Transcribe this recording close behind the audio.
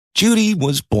Judy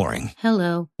was boring.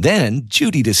 Hello. Then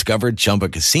Judy discovered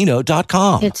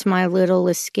ChumbaCasino.com. It's my little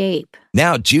escape.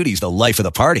 Now Judy's the life of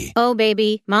the party. Oh,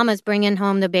 baby, mama's bringing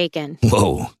home the bacon.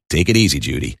 Whoa, take it easy,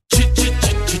 Judy.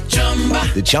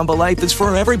 The Chumba life is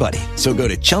for everybody. So go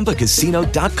to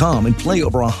ChumbaCasino.com and play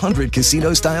over 100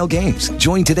 casino-style games.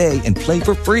 Join today and play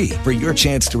for free for your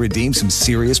chance to redeem some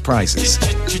serious prizes.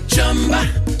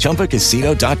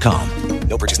 ChumbaCasino.com.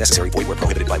 No purchase necessary. Void where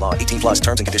prohibited by law. 18 plus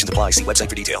terms and conditions apply. See website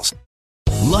for details.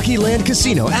 Lucky Land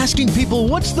Casino, asking people,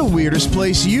 what's the weirdest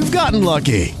place you've gotten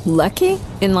lucky? Lucky?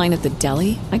 In line at the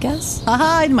deli, I guess?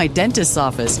 Aha, in my dentist's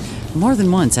office. More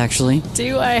than once, actually.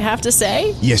 Do I have to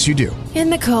say? Yes, you do. In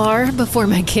the car before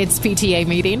my kids' PTA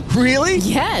meeting. Really?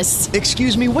 Yes.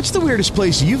 Excuse me, what's the weirdest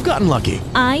place you've gotten lucky?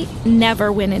 I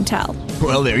never win and tell.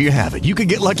 Well, there you have it. You can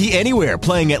get lucky anywhere,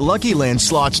 playing at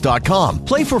LuckyLandSlots.com.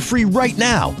 Play for free right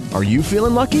now. Are you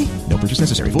feeling lucky? No purchase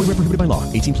necessary. Void where prohibited by law.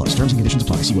 18 plus. Terms and conditions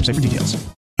apply. See website for details.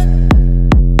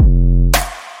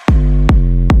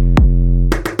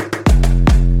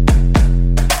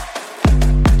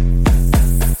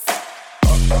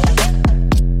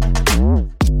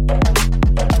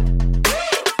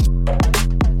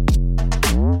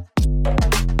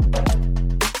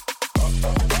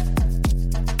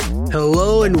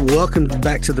 Hello and welcome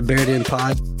back to the Bared In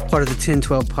Pod, part of the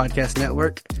 1012 Podcast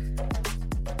Network,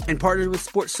 and partnered with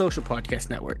Sports Social Podcast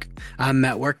Network. I'm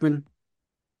Matt Workman,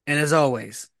 and as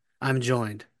always, I'm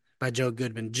joined by Joe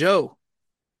Goodman. Joe,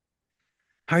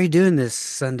 how are you doing this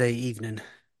Sunday evening?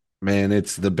 Man,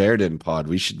 it's the Bared In Pod.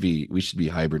 We should be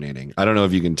hibernating. I don't know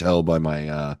if you can tell by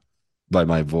my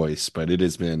voice, but it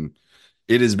has been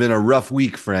a rough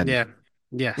week, friend. Yeah,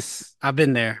 yes, I've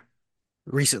been there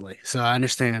recently, so I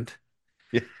understand.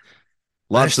 Yeah.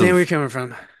 I understand where you're coming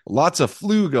from. Lots of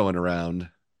flu going around.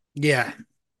 Yeah.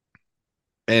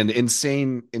 And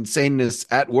insaneness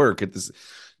at work.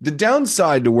 The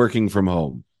downside to working from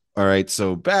home. All right.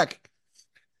 So back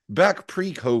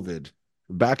pre-COVID,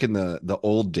 back in the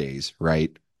old days,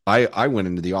 right? I went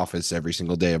into the office every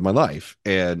single day of my life.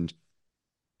 And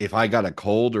if I got a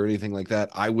cold or anything like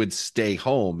that, I would stay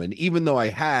home. And even though I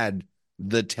had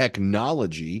the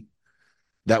technology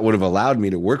that would have allowed me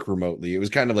to work remotely, it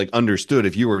was kind of like understood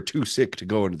if you were too sick to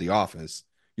go into the office,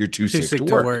 you're too sick to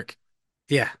work.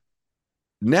 Yeah.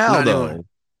 Now, Not though, anymore.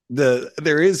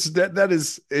 there is that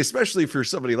is especially for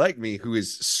somebody like me who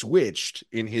is switched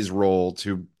in his role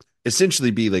to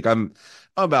essentially be like, I'm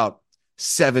about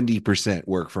 70%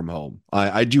 work from home.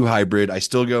 I do hybrid. I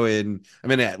still go in.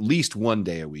 I'm in at least one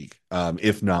day a week,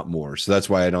 if not more. So that's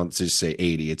why I don't just say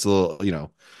 80. It's a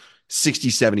little, 60,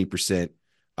 70%.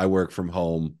 I work from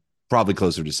home, probably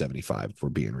closer to 75 if we're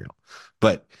being real.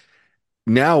 But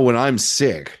now when I'm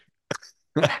sick,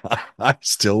 I'm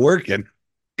still working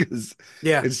because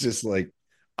it's just like,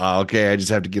 okay, I just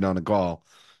have to get on a call.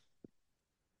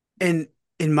 And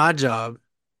in my job,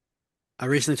 I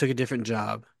recently took a different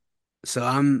job. So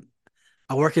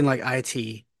I work in like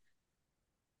IT.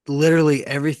 Literally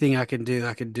everything I can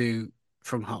do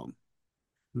from home.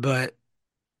 But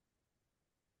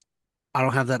I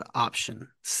don't have that option.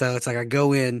 So it's like I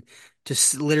go in to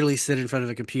literally sit in front of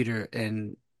a computer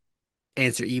and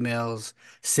answer emails,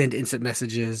 send instant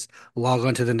messages, log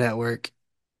onto the network,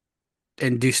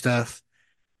 and do stuff.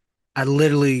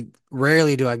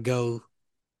 Rarely do I go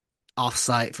off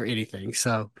site for anything.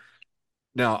 So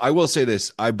now I will say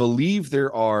this. I believe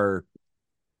there are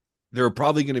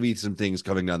probably going to be some things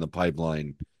coming down the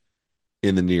pipeline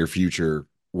in the near future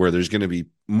where there's going to be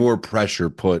more pressure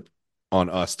put on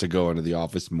us to go into the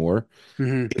office more.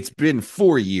 Mm-hmm. It's been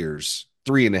 4 years,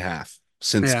 3.5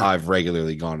 since I've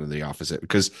regularly gone to the office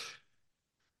because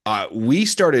we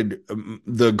started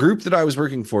the group that I was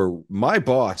working for. My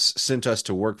boss sent us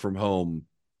to work from home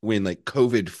when like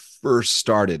COVID first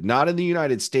started, not in the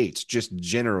United States, just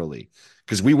generally,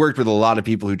 because we worked with a lot of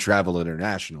people who travel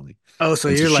internationally. Oh, so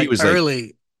you're like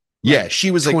early. Yeah,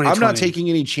 she was like, I'm not taking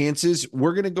any chances.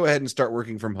 We're going to go ahead and start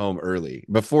working from home early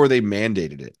before they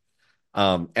mandated it.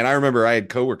 And I remember I had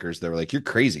coworkers that were like, you're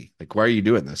crazy. Like, why are you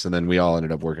doing this? And then we all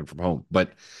ended up working from home.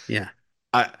 But yeah,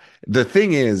 the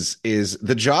thing is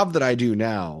the job that I do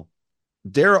now,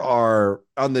 there are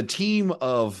on the team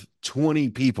of 20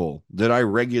 people that I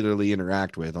regularly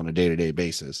interact with on a day-to-day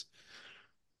basis.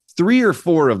 3 or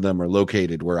 4 of them are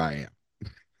located where I am.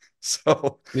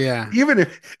 So yeah, even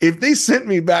if they sent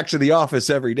me back to the office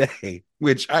every day,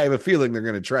 which I have a feeling they're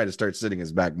going to try to start sending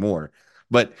us back more.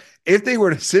 But if they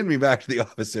were to send me back to the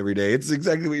office every day, it's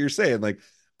exactly what you're saying. Like,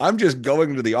 I'm just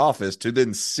going to the office to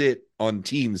then sit on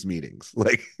Teams meetings.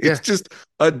 Like, it's just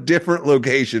a different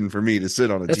location for me to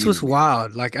sit on a That's Teams what's meeting.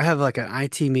 wild. Like, I have like an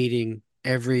IT meeting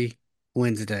every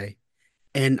Wednesday.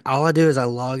 And all I do is I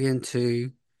log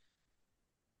into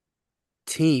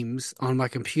Teams on my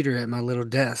computer at my little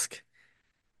desk,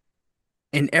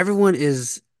 and everyone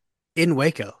is in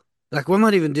Waco. Like we're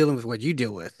not even dealing with what you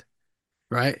deal with,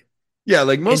 right? Yeah,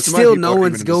 like And most of my still people no aren't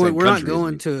even one's in the going, same we're not country as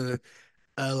going me. to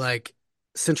a like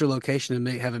central location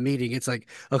and have a meeting. It's like,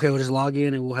 okay, we'll just log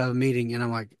in and we'll have a meeting. And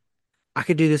I'm like, I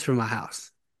could do this from my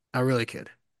house. I really could.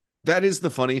 That is the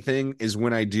funny thing is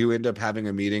when I do end up having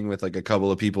a meeting with like a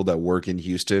couple of people that work in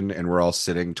Houston and we're all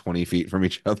sitting 20 feet from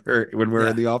each other when we're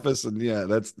in Yeah. the office. And yeah,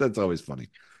 that's always funny.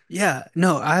 Yeah.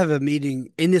 No, I have a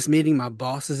meeting. In this meeting, my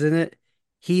boss is in it.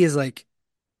 He is like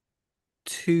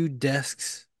two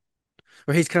desks,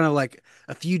 or he's kind of like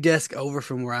a few desks over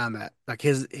from where I'm at, like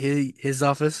his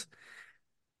office.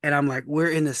 And I'm like,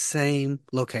 we're in the same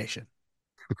location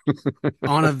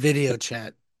on a video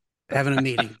chat, having a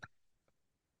meeting.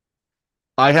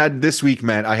 I had this week,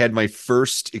 Matt, I had my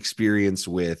first experience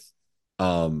with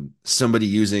somebody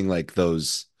using like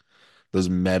those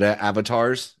meta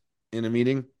avatars in a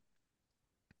meeting.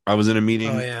 I was in a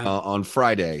Oh meeting yeah. on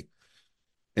Friday,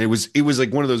 and it was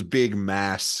like one of those big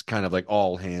mass kind of like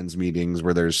all hands meetings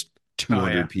where there's Oh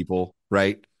yeah. 200 people,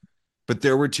 right? But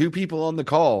there were two people on the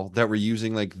call that were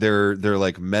using like their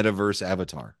like metaverse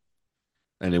avatar,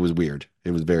 and it was weird.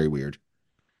 It was very weird.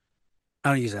 I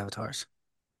don't use avatars.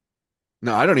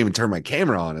 No, I don't even turn my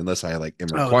camera on unless I like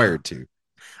am Oh no. required to.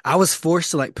 I was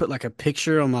forced to like put like a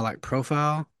picture on my like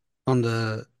profile on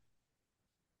the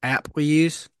app we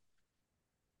use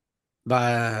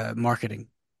by marketing.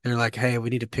 They're like, "Hey, we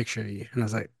need a picture of you," and I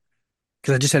was like,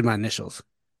 because I just had my initials,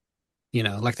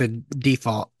 like the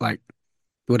default, like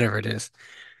whatever it is.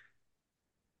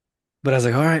 But I was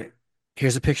like, "All right,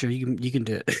 here's a picture. You can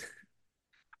do it."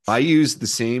 I used the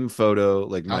same photo,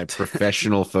 like I'll my t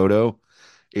professional photo.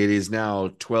 It is now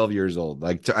 12 years old.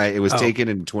 Like it was Oh, taken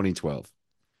in 2012.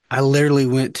 I literally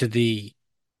went to the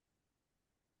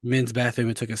men's bathroom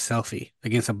and took a selfie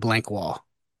against a blank wall,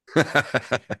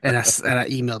 and I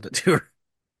emailed it to her.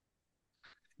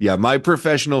 Yeah, my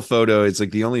professional photo, it's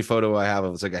like the only photo I have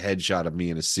of it's like a headshot of me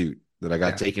in a suit that I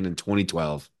got Yeah, taken in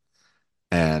 2012.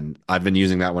 And I've been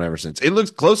using that one ever since. It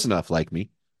looks close enough like me.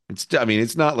 I mean,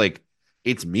 it's not like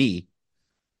it's me.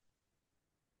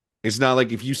 It's not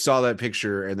like if you saw that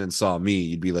picture and then saw me,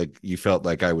 you'd be like, you felt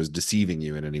like I was deceiving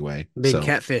you in any way. I'm being So,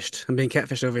 catfished. I'm being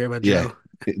catfished over here by yeah. Joe.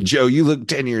 Joe, you look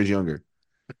 10 years younger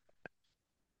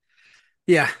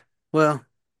Yeah. Well,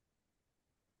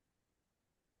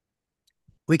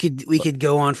 we could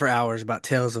go on for hours about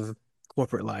tales of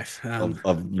corporate life, of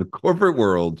the corporate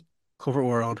world, corporate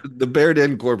world. the Bear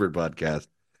Den Corporate Podcast.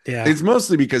 Yeah, It's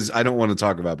mostly because I don't want to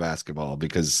talk about basketball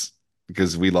because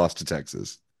we lost to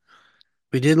Texas.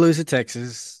 we did lose to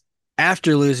Texas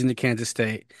after losing to Kansas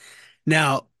State.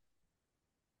 Now,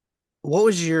 what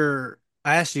was your?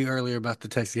 I asked you earlier about the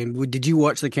Texas game. Did you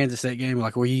watch the Kansas State game?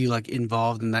 Like, were you like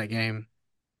involved in that game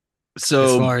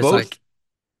as So far as both like?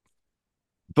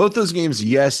 both those games,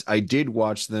 yes, I did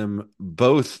watch them.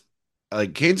 Both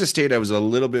like Kansas State, I was a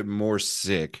little bit more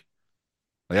sick.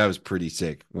 Like I was pretty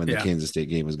sick when the Yeah, Kansas State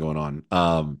game was going on.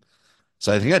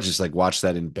 So I think I just like watched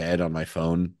that in bed on my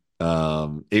phone.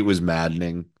 It was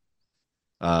maddening.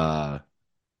 Uh,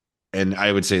 and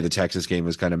I would say the Texas game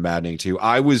was kind of maddening too.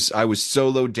 I was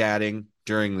solo dadding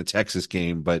during the Texas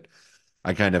game, but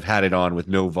I kind of had it on with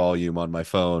no volume on my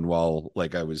phone while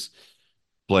like I was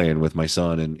playing with my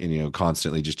son and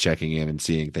constantly just checking in and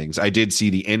seeing things. I did see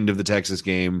the end of the Texas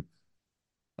game.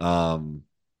 Um,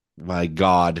 my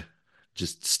God,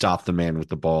 just stop the man with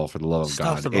the ball for the love of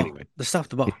stop God. the ball. Anyway, Just stop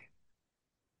the ball.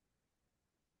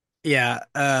 Yeah.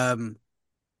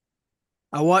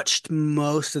 I watched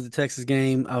most of the Texas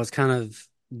game. I was kind of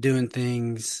doing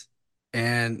things,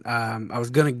 and I was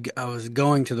going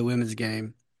to the women's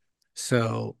game,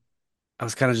 so I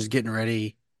was kind of just getting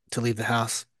ready to leave the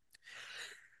house.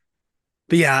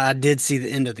 But yeah, I did see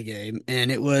the end of the game,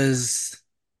 and it was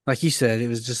like you said, it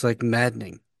was just like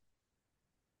maddening.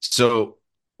 so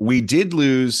we did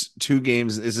lose two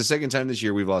games. It's the second time this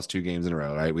year we've lost two games in a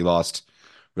row, right? We lost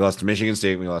to Michigan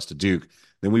State, and we lost to Duke.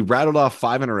 Then we rattled off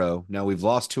five in a row. Now we've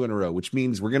lost two in a row, which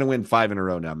means we're going to win five in a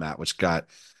row now, Matt, which got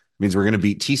means we're going to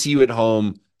beat TCU at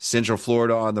home, Central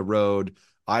Florida on the road,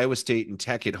 Iowa State and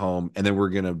Tech at home, and then we're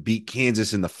going to beat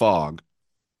Kansas in the fog.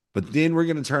 But then we're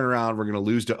going to turn around. We're going to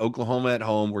lose to Oklahoma at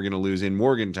home. We're going to lose in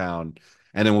Morgantown.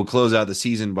 And then we'll close out the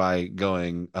season by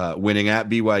going, winning at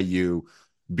BYU,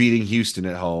 beating Houston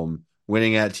at home,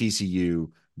 winning at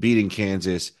TCU, beating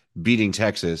Kansas, beating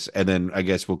Texas. And then I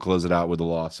guess we'll close it out with a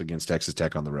loss against Texas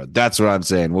Tech on the road. That's what I'm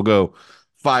saying. We'll go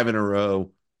five in a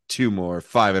row, two more,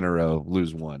 five in a row,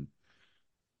 lose one.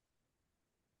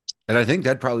 And I think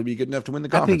that'd probably be good enough to win the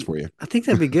I conference think for you. I think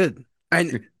that'd be good.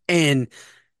 And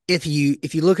if you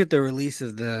look at the release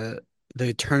of the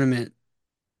tournament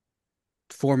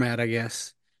format, I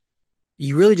guess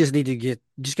you really just need to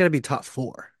just got to be top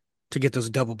four to get those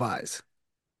double buys.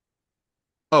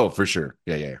 Oh, for sure.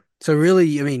 Yeah, yeah. So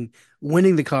really, I mean,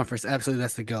 winning the conference, absolutely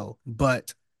that's the goal.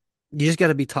 But you just got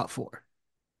to be top four,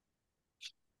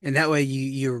 and that way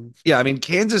you're Yeah, I mean,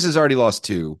 Kansas has already lost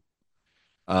two.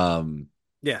 Um,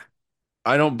 yeah.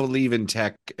 I don't believe in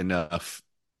Tech enough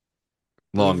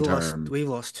long term. We've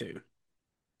lost two.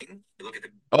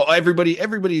 Oh, everybody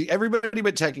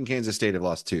but Tech and Kansas State have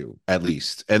lost two at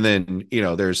least. And then,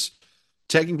 there's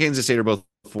Tech and Kansas State are both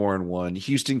 4-1.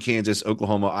 Houston, Kansas,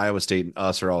 Oklahoma, Iowa State, and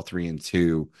us are all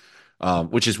 3-2.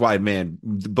 Which is why, man,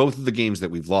 both of the games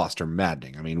that we've lost are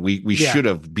maddening. I mean, we Yeah,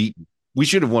 we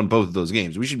should have won both of those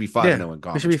games. We should be 5 yeah. and 0 in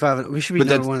We should be conference. five. We should be But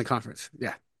number that's one in the conference.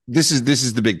 Yeah, this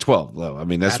is the Big 12, though. I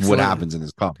mean, that's what absolutely, happens in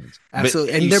this conference. But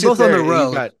absolutely. And you they're sit both on the there and you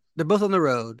road. got They're both on the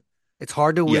road. It's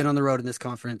hard to yeah. win on the road in this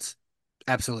conference.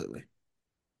 Absolutely.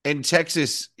 And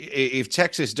Texas, if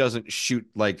Texas doesn't shoot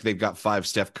like they've got five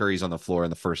Steph Currys on the floor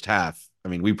in the first half, I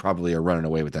mean, we probably are running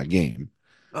away with that game.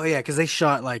 Oh yeah, because they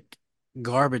shot like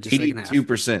garbage the second half.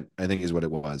 82%, I think, is what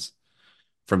it was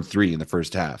from three in the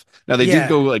first half. Now they did Yeah,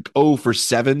 go like 0 for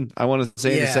 7, I want to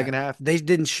say, in the yeah. second half. They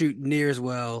didn't shoot near as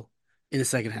well in the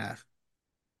second half,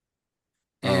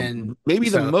 and Maybe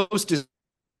the so most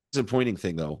disappointing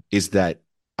thing though is that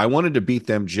I wanted to beat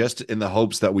them just in the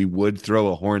hopes that we would throw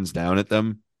a horns down at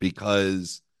them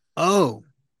oh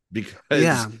because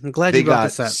yeah, I'm glad you they brought got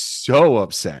this up. so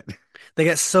upset. They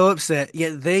got so upset,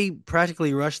 yet they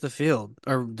practically rushed the field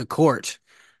or the court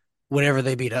whenever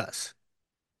they beat us,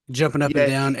 jumping up and Yeah,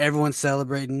 down, everyone's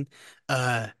celebrating.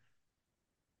 Uh,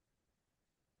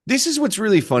 this is what's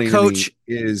really the funny to me coach,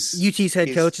 is UT's head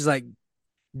is coach, is like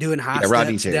doing high yeah,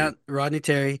 Rodney steps Terry. down. Rodney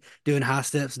Terry doing high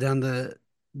steps down the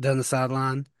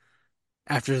sideline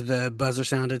after the buzzer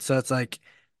sounded. So it's like,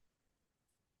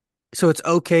 so it's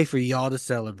okay for y'all to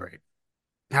celebrate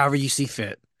however you see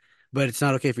fit, but it's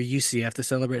not okay for UCF to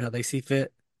celebrate how they see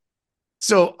fit.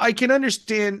 So I can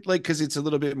understand, like, because it's a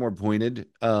little bit more pointed,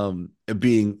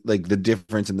 being like the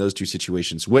difference in those two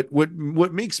situations. What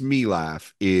makes me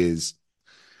laugh is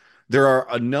there are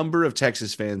a number of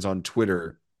Texas fans on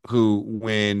Twitter who,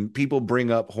 when people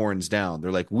bring up horns down,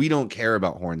 they're like, "We don't care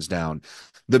about horns down.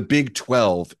 The Big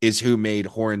 12 is who made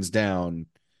horns down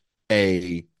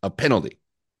a penalty."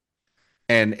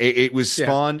 And it was Yeah.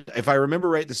 spawned, if I remember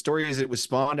right, the story is it was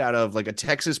spawned out of like a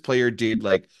Texas player did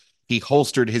like he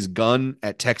holstered his gun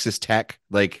at Texas Tech,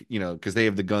 like, because they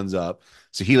have the guns up.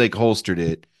 So he like holstered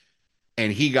it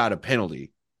and he got a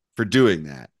penalty for doing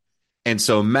that. And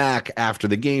so Mac, after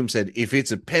the game, said, if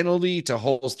it's a penalty to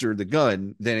holster the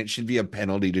gun, then it should be a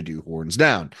penalty to do horns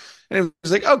down. And it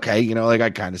was like, okay, like I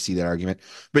kind of see that argument.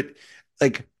 But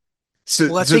like, so,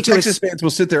 Well, I so think it Texas was fans will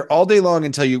sit there all day long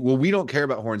and tell you, well, we don't care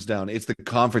about horns down. It's the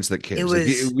conference that it cares. Like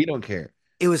was we don't care.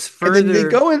 it was And then they further.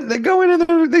 go in,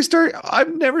 and they start.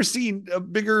 I've never seen a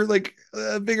bigger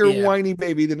Yeah. whiny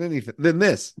baby than anything than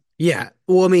this. Yeah.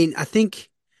 Well, I mean, I think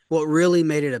what really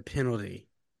made it a penalty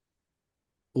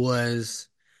was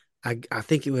I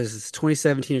think it was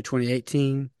 2017 or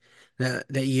 2018, that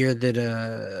year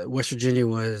that West Virginia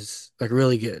was like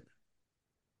really good.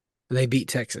 They beat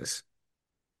Texas.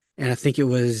 And I think it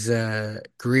was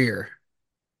Greer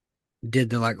did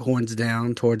the like horns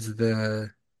down towards I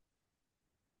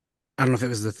don't know if it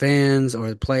was the fans or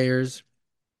the players,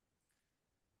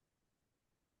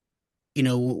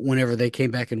 whenever they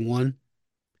came back and won.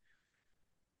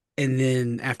 And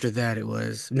then after that,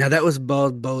 now that was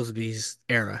Bald Bosby's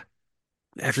era.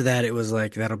 After that, it was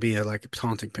like that'll be like a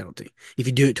taunting penalty if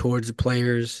you do it towards the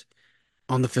players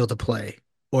on the field of play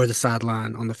or the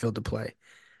sideline on the field of play.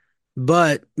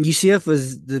 But UCF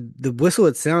was the whistle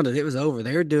had sounded, it was over.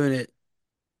 They were doing it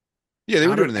Yeah, they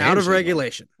were doing the out of handshake one,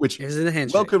 regulation. which It was in a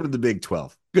handshake. welcome to the Big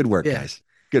 12. Good work, Yeah, guys.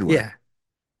 Good work. yeah.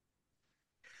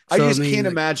 I So I just mean, can't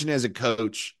like, imagine as a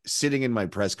coach sitting in my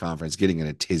press conference getting in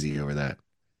a tizzy over that.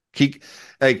 He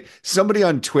like somebody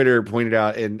on Twitter pointed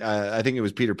out, and I think it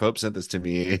was Peter Pope sent this to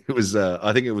me. It was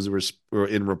I think it was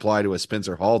in reply to a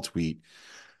Spencer Hall tweet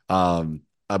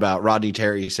about Rodney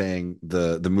Terry saying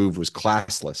the move was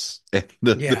classless, and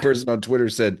the yeah. person on Twitter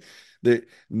said that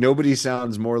nobody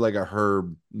sounds more like a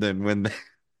herb than when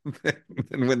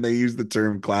than when they use the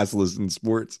term classless in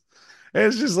sports. And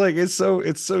it's just like it's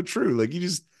so true. Like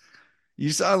you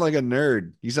sound like a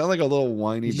nerd. You sound like a little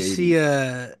whiny Did you see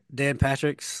baby. Dan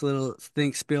Patrick's little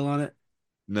think spiel on it?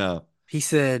 No. He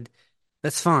said,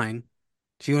 "That's fine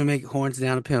if you want to make horns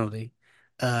down a penalty.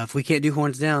 If we can't do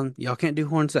horns down, y'all can't do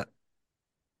horns up."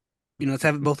 let's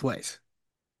have it both ways.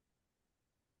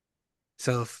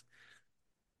 So,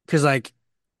 because like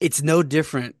it's no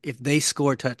different if they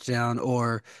score a touchdown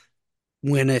or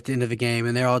win at the end of the game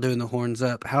and they're all doing the horns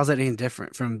up. How's that any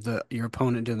different from the your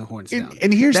opponent doing the horns And, down?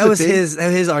 and here's That the was thing. his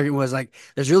argument was like,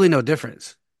 there's really no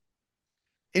difference.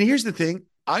 And here's the thing.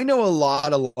 I know a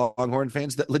lot of Longhorn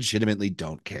fans that legitimately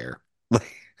don't care.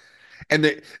 Like,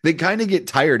 and they kind of get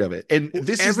tired of it. And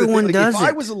this is the thing. Everyone Like, if does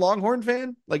I was it. a Longhorn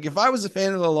fan, like if I was a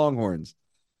fan of the Longhorns,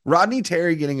 Rodney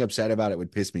Terry getting upset about it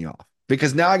would piss me off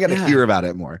because now I got to Yeah. hear about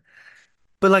it more.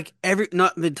 But like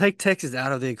not but take Texas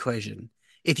out of the equation.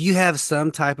 If you have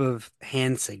some type of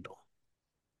hand signal,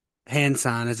 hand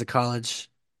sign as a college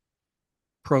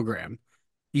program,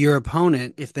 your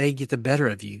opponent, if they get the better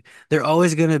of you, they're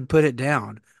always going to put it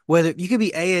down. Whether you could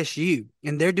be ASU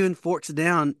and they're doing forks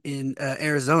down in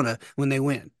Arizona when they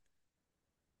win,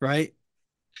 right?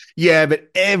 Yeah, but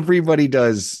everybody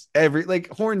does like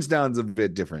horns down's a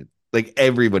bit different. Like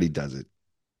everybody does it.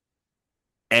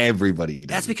 Everybody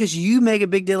That's does it. because you make a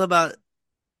big deal about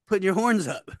putting your horns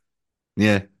up.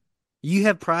 Yeah. You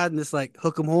have pride in this, like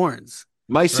hook 'em horns,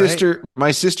 My right? sister,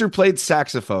 my sister played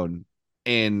saxophone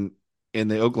in in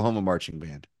the Oklahoma marching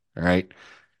band. All right.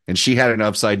 And she had an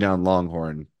upside down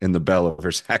longhorn in the bell of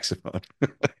her saxophone.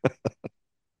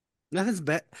 Nothing's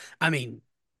better. I mean,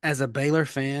 as a Baylor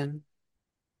fan,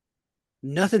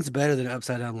 nothing's better than an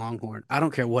upside down Longhorn. I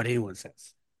don't care what anyone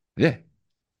says. Yeah.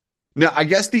 Now, I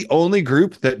guess the only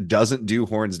group that doesn't do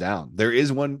horns down, there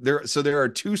is one there. So there are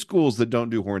two schools that don't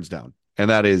do horns down, and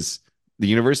that is the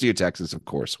University of Texas, of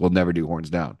course, will never do horns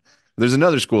down. There's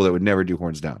another school that would never do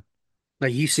horns down.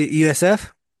 Like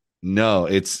USF? No,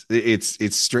 it's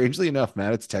strangely enough,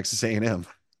 Matt, it's Texas A&M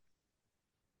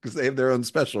because they have their own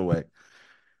special way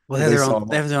Well, that they saw them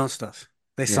they off. have their own stuff.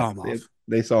 They Yeah, saw them off.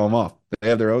 they saw them off. They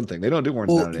have their own thing. They don't do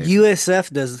horns Well, down at A&M. USF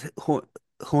does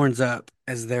horns up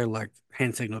as their like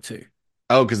hand signal too,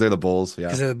 Oh, because they're the Bulls. Yeah.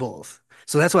 because they're the Bulls.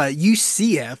 So that's why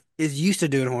UCF is used to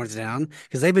doing horns down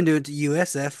because they've been doing it to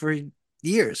USF for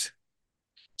years.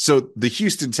 So the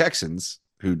Houston Texans,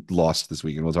 who lost this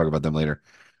weekend, we'll talk about them later.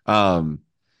 Um,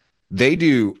 they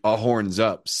do a horns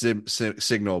up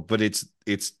signal, but it's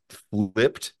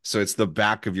flipped, so it's the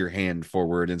back of your hand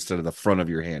forward instead of the front of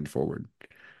your hand forward.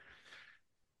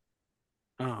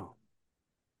 Oh,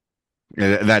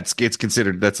 And that's it's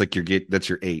considered that's like that's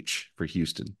your H for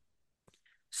Houston.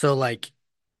 so like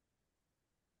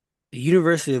the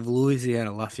University of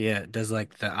Louisiana Lafayette does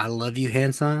like the "I love you"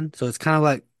 hand sign. So it's kind of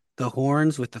like the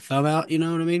horns with the thumb out. You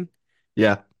know what I mean?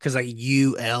 Yeah. Because like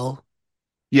UL.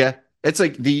 Yeah. It's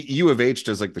like the U of H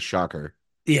does like the shocker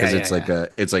Yeah, because yeah, yeah.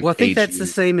 it's Well, like I think that's the HU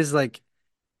same as like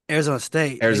Arizona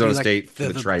State. They do Arizona like State for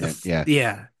the Trident. Yeah.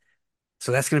 yeah.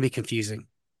 So that's going to be confusing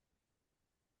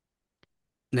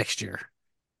next year.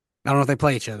 I don't know if they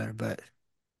play each other, but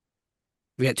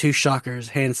we got two shockers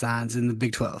hand signs in the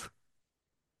Big 12.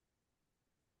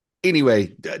 Anyway,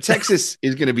 Texas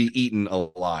is going to be eaten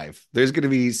alive. There's going to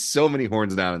be so many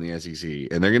horns down in the SEC,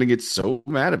 and they're going to get so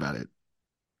mad about it.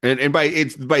 And by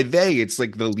they, it's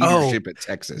like the Oh, leadership at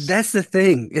Texas. that's the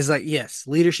thing is like, yes,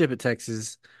 leadership at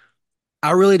Texas.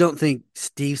 I really don't think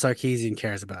Steve Sarkisian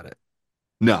cares about it.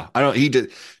 No, I don't. He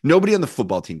did. Nobody on the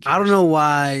football team I don't cares. know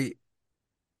why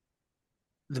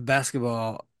the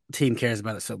basketball team cares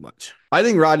about it so much. I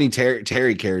think Rodney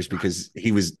Terry cares because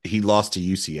he lost to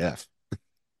UCF.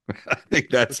 I think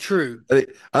that's True. I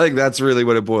think that's really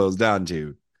what it boils down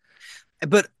to.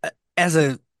 But as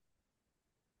a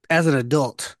as an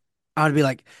adult, I would be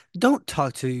like, don't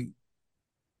talk to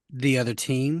the other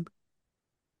team.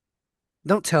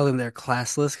 Don't tell them they're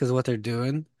classless because of what they're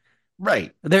doing.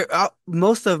 Right. They're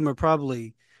most of them are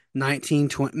probably 19,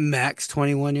 20, max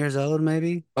 21 years old,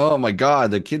 maybe. Oh my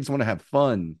God, the kids want to have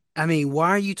fun. I mean, why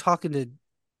are you talking to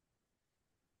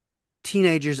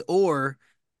teenagers or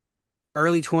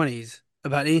early 20s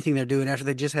about anything they're doing after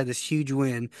they just had this huge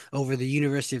win over the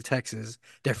University of Texas,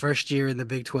 their first year in the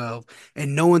Big 12,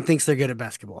 and no one thinks they're good at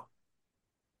basketball?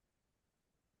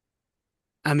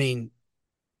 I mean,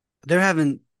 they're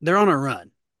on a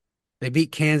run. They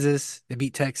beat Kansas, they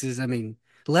beat Texas. I mean,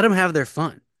 let them have their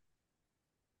fun.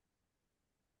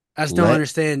 I just don't Let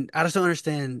understand. I just don't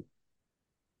understand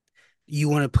you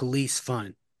want to police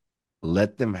fun.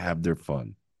 let them have their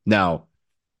fun. Now,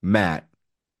 Matt,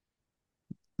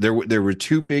 there were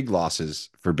two big losses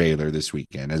for Baylor this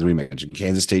weekend, as we mentioned,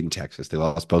 Kansas State and Texas. They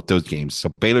lost both those games. So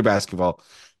Baylor basketball,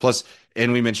 plus,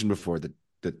 and we mentioned before that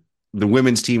the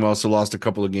women's team also lost a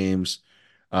couple of games.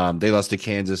 They lost to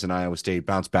Kansas and Iowa State,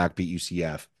 bounced back, beat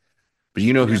UCF. But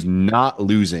you know Yeah. who's not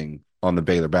losing on the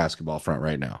Baylor basketball front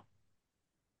right now?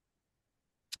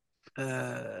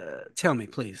 Tell me,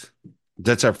 please.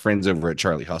 That's our friends over at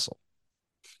Charlie Hustle,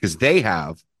 because they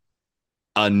have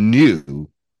a new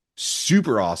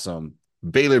super awesome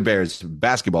Baylor Bears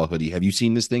basketball hoodie. Have you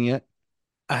seen this thing yet?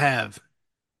 I have,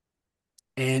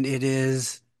 and it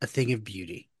is a thing of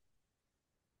beauty.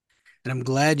 And I'm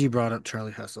glad you brought up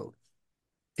Charlie Hustle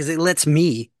because it lets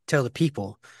me tell the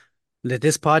people that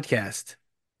this podcast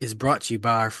is brought to you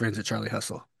by our friends at Charlie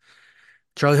Hustle.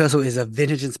 Charlie Hustle is a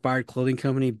vintage-inspired clothing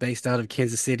company based out of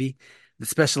Kansas City that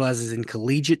specializes in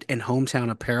collegiate and hometown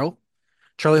apparel.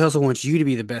 Charlie Hustle wants you to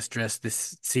be the best dressed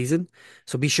this season,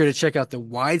 so be sure to check out the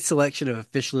wide selection of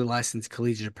officially licensed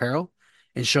collegiate apparel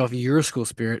and show off your school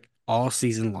spirit all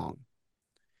season long.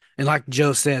 And like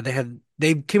Joe said,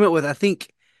 they came up with, I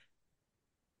think,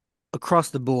 across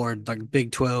the board, like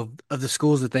Big 12 of the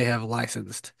schools that they have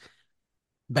licensed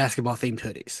basketball themed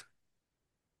hoodies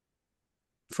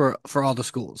for all the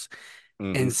schools.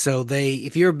 And so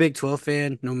if you're a Big 12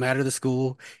 fan, no matter the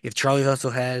school, if Charlie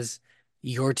Hustle has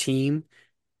your team,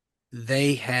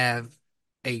 they have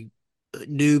a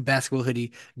new basketball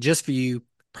hoodie just for you,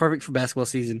 perfect for basketball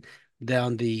season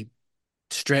down the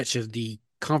stretch of the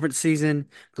conference season,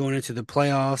 going into the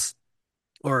playoffs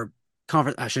or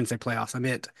conference. I shouldn't say playoffs. I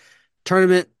meant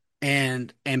tournament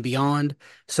and beyond.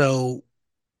 So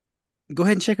go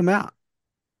ahead and check them out.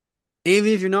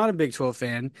 Even if you're not a Big 12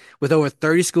 fan, with over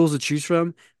 30 schools to choose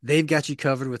from, they've got you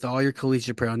covered with all your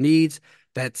collegiate apparel needs.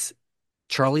 That's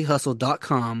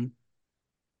charliehustle.com.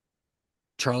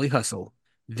 Charlie Hustle,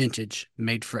 vintage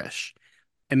made fresh.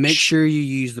 And make sure you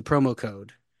use the promo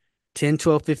code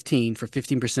 101215 for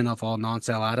 15% off all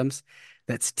non-sale items.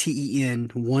 That's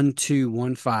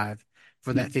TEN1215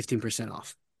 for that 15%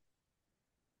 off.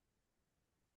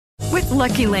 With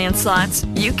Lucky Land Slots,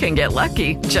 you can get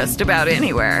lucky just about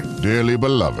anywhere. Dearly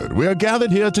beloved, we are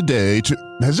gathered here today to...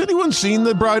 Has anyone seen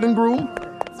the bride and groom?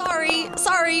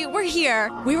 Sorry, we're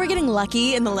here. We were getting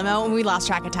lucky in the limo and we lost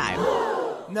track of time.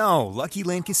 No, Lucky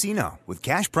Land Casino, with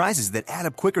cash prizes that add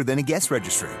up quicker than a guest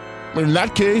registry. In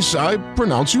that case, I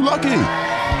pronounce you lucky.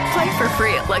 Play for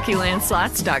free at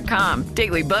LuckyLandSlots.com.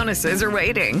 Daily bonuses are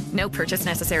waiting. No purchase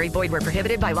necessary. Void where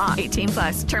prohibited by law.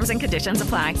 18+. Terms and conditions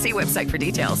apply. See website for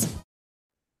details.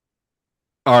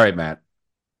 All right, Matt.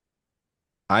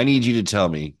 I need you to tell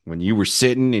me, when you were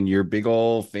sitting in your big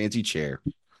old fancy chair,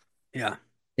 Yeah.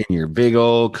 in your big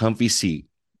old comfy seat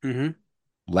Mm-hmm.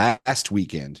 last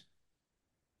weekend,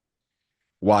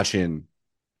 watching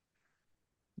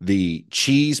the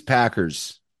Cheese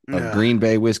Packers of Green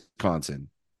Bay, Wisconsin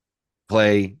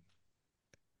play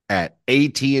at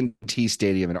AT&T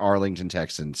Stadium in Arlington,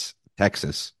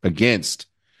 Texas against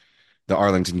the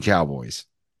Arlington Cowboys.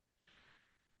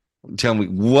 Tell me,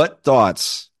 what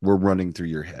thoughts were running through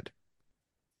your head?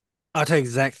 I'll tell you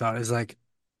exact thought. It's like,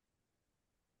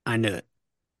 I knew it.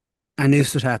 I knew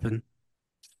this would happen.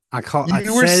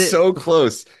 You were so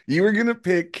close. You were going to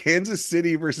pick Kansas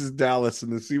City versus Dallas in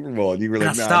the Super Bowl, and you were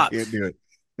like, no, I can't do it.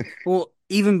 Well,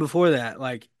 even before that,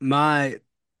 like my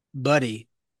buddy,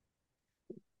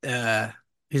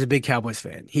 he's a big Cowboys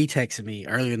fan. He texted me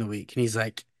earlier in the week, and he's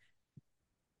like,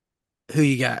 who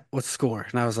you got? What's the score?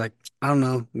 And I was like, I don't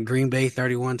know, Green Bay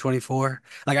 31-24.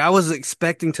 Like, I was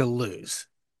expecting to lose.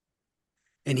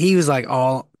 And he was like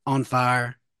all on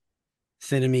fire,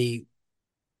 sending me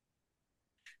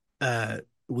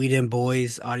We Dem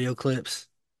Boys audio clips.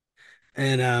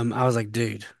 And I was like,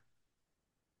 dude,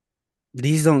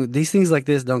 these things like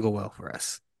this don't go well for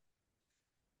us.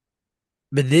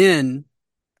 But then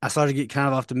I started to get kind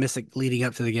of optimistic leading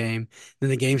up to the game. Then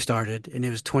the game started and it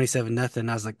was 27-0.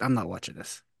 I was like, I'm not watching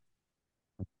this.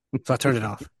 So I turned it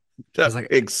off. I was like,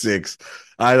 Pick six.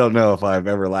 I don't know if I've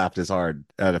ever laughed as hard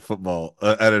at a football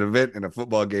at an event in a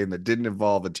football game that didn't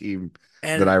involve a team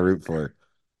that I root for.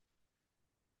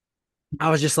 I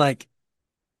was just like,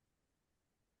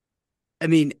 I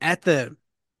mean, at the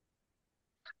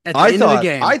end of the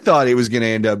game, I thought it was going to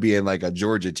end up being like a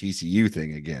Georgia TCU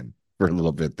thing again for a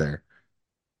little bit there.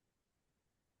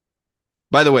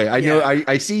 By the way, I know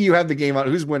I see you have the game on.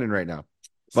 Who's winning right now?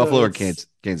 So Buffalo or Kansas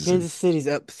City? Kansas City's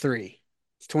up 3.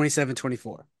 It's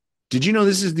 27-24. Did you know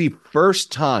this is the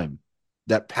first time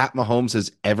that Pat Mahomes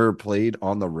has ever played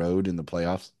on the road in the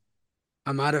playoffs?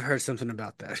 I might have heard something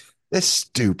about that. That's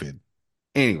stupid.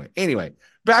 Anyway,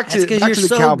 back That's to the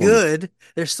so Cowboys. Good.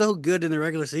 They're so good in the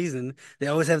regular season. They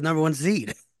always have number 1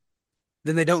 seed.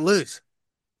 Then they don't lose.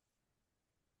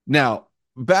 Now,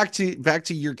 back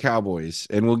to your Cowboys,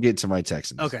 and we'll get to my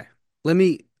Texans. Okay.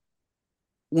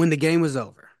 When the game was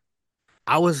over,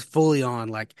 I was fully on,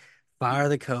 like, fire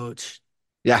the coach.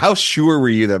 Yeah, how sure were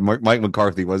you that Mike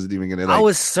McCarthy wasn't even going to? I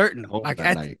was certain.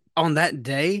 Like, on that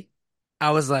day,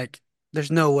 I was like,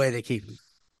 "There's no way they keep him."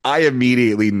 I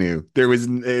immediately knew there was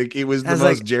it was the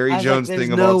most Jerry Jones there's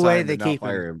thing of all no way time they to not keep him.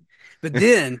 fire him. But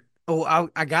then,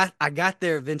 I got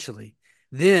there eventually.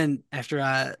 Then after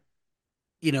I,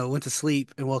 went to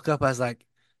sleep and woke up, I was like,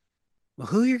 well,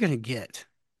 who you're gonna get?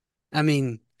 I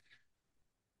mean,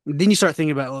 then you start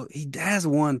thinking about, well, he has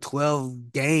won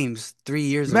 12 games 3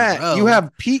 years in a Matt, you row.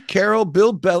 have Pete Carroll,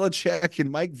 Bill Belichick,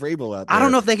 and Mike Vrabel out I don't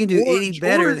there, know if they can do any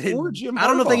better or than Jim I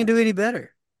don't know if they can Harbaugh, do any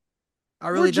better. I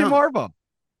or really Jim don't. Harbaugh.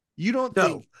 You don't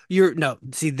No, think no.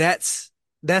 See, that's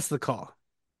the call.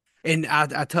 And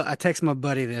I text my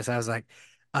buddy this. I was like,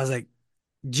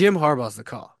 Jim Harbaugh's the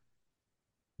call.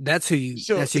 so? That's who you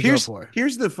go for.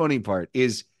 Here's the funny part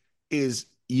is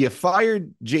you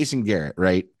fired Jason Garrett,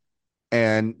 right?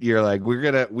 And you're like, we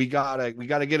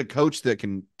gotta get a coach that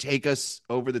can take us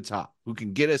over the top, who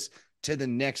can get us to the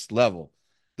next level.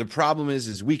 The problem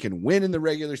is we can win in the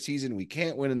regular season, we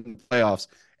can't win in the playoffs.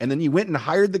 And then you went and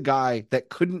hired the guy that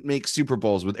couldn't make Super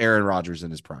Bowls with Aaron Rodgers in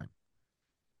his prime.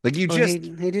 Like you Well, he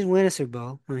just didn't win a Super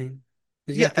Bowl. I mean,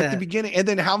 he's Yeah, got at the that. beginning. And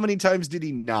then how many times did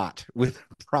he not with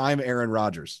prime Aaron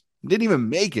Rodgers? Didn't even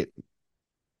make it.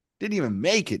 Didn't even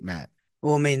make it, Matt.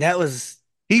 Well, I mean, that was.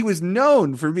 He was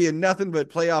known for being nothing but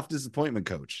playoff disappointment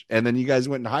coach. And then you guys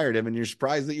went and hired him, and you're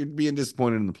surprised that you're being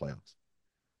disappointed in the playoffs.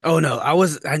 Oh no,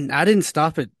 I didn't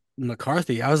stop at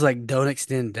McCarthy. I was like, don't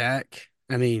extend Dak.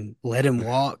 I mean, let him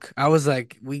walk. I was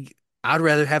like, I'd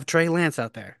rather have Trey Lance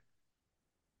out there.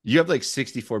 You have like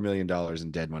 $64 million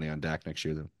in dead money on Dak next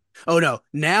year, though. Oh no,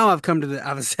 now I've come to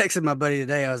I was texting my buddy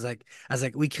today. I was like,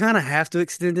 we kind of have to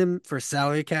extend him for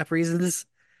salary cap reasons.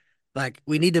 Like,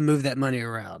 we need to move that money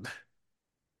around.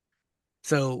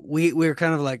 So we're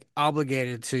kind of like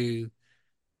obligated to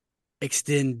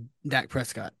extend Dak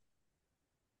Prescott.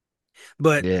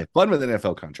 But Yeah, fun with an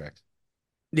NFL contract.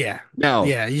 yeah, Now,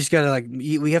 yeah, you just gotta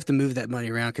we have to move that money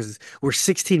around because we're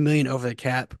 16 million over the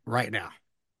cap right now.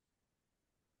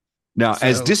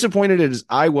 as So disappointed as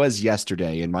I was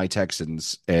yesterday in my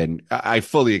Texans, and I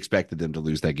fully expected them to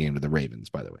lose that game to the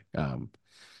Ravens, by the way.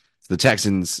 The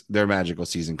Texans, their magical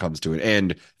season comes to an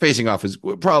end, facing off is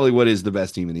probably what is the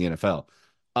best team in the NFL.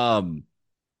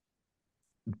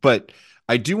 But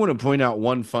I do want to point out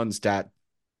one fun stat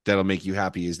that'll make you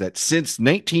happy is that since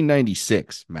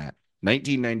 1996, Matt,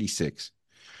 1996,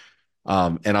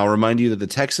 and I'll remind you that the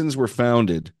Texans were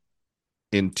founded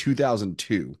in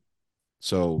 2002.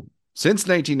 So since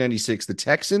 1996, the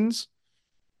Texans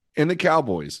and the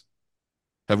Cowboys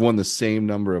have won the same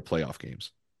number of playoff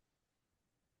games.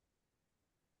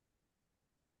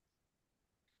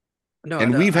 no,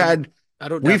 And we've had I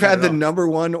don't doubt we've that had at the all. number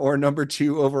 1 or number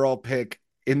 2 overall pick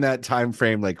in that time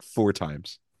frame like 4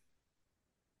 times.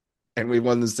 And we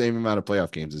won the same amount of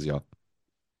playoff games as y'all.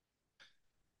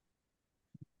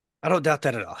 I don't doubt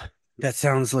that at all. That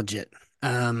sounds legit.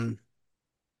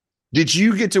 Did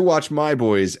you get to watch my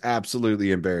boys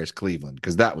absolutely embarrass Cleveland?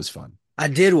 Because that was fun. I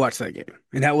did watch that game,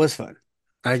 and that was fun.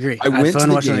 I agree. I had went to fun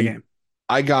the watching that game. game.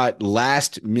 I got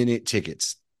last minute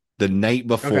tickets the night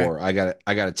before. Okay.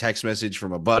 I got a text message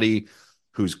from a buddy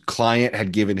whose client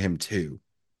had given him 2,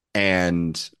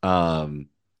 and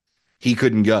he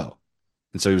couldn't go.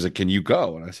 And so he was like, "Can you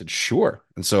go?" And I said, "Sure."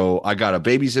 And so I got a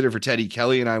babysitter for Teddy.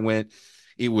 Kelly and I went.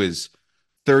 It was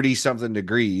 30 something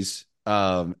degrees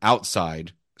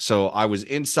outside. So I was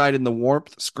inside in the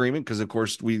warmth screaming because, of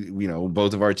course,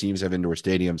 both of our teams have indoor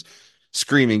stadiums,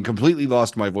 screaming, completely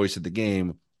lost my voice at the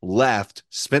game, left,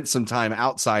 spent some time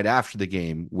outside after the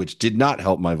game, which did not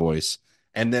help my voice.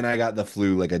 And then I got the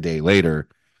flu like a day later,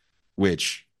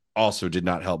 which also did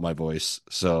not help my voice.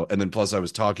 So, and then plus I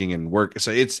was talking and work.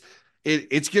 So it's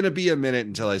going to be a minute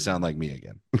until I sound like me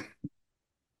again.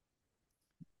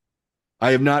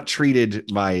 I have not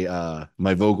treated my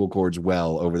vocal cords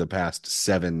well over the past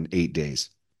 7-8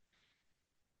 days.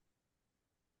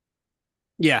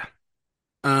 Yeah.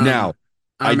 Now,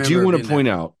 I do remember want to being point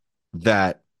there. out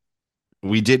that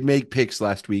we did make picks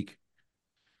last week.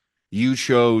 You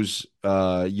chose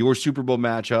your Super Bowl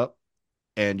matchup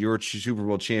and your Super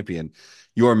Bowl champion.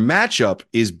 Your matchup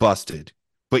is busted,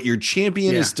 but your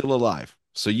champion is still alive.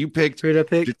 So you picked Who did I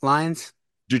pick? Lions?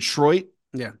 Detroit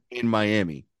Yeah. and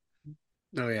Miami.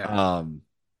 Oh yeah.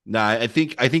 Nah, I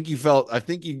think you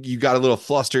got a little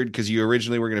flustered because you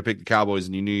originally were going to pick the Cowboys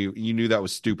and you knew that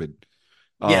was stupid.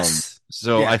 Yes.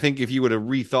 So Yeah. I think if you would have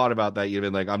rethought about that, you'd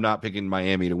have been like, I'm not picking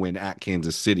Miami to win at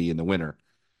Kansas City in the winter.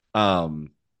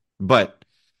 But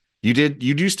you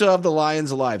do still have the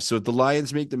Lions alive. So if the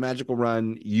Lions make the magical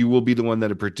run, you will be the one that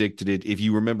had predicted it. If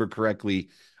you remember correctly,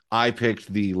 I picked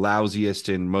the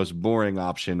lousiest and most boring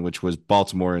option, which was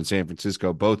Baltimore and San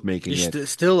Francisco both making You're it.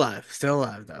 still alive. Still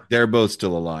alive though. They're both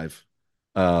still alive.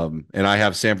 And I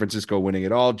have San Francisco winning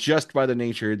it all just by the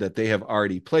nature that they have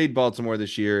already played Baltimore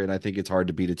this year. And I think it's hard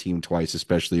to beat a team twice,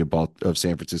 especially of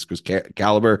San Francisco's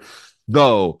caliber.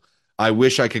 Though I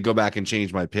wish I could go back and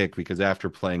change my pick because after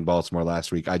playing Baltimore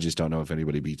last week, I just don't know if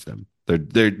anybody beats them.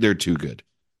 They're too good.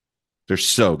 They're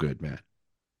so good, man.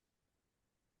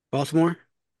 Baltimore?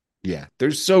 Yeah,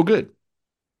 they're so good.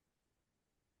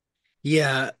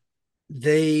 Yeah,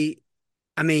 they,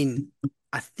 I mean,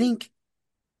 I think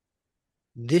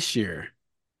this year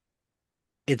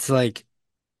it's like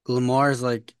Lamar's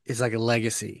like, it's like a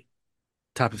legacy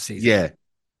type of season. Yeah.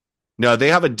 No, they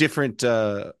have a different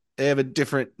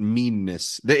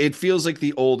meanness. It feels like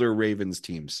the older Ravens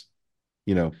teams,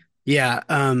 you know, Yeah.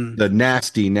 the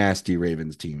nasty, nasty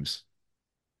Ravens teams.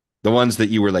 The ones that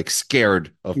you were like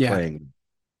scared of Yeah. playing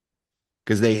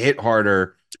because they hit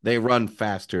harder, they run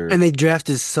faster. And they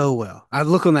drafted so well. I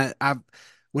look on that.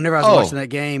 Whenever I was watching that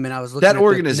game and I was looking that at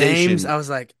organization, the names, I was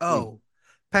like, oh,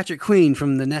 Patrick Queen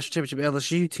from the national championship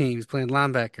LSU team is playing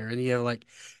linebacker. And you have like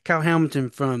Kyle Hamilton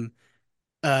from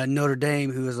Notre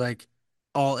Dame, who was like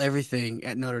all everything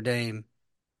at Notre Dame.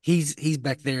 He's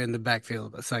back there in the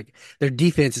backfield. It's like their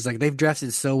defense is like they've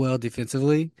drafted so well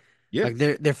defensively. Yeah. Like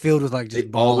they're filled with like they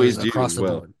just always ballers do across as the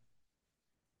well. board.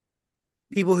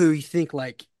 People who you think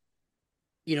like,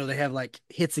 they have like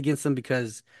hits against them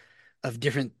because of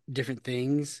different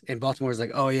things. And Baltimore's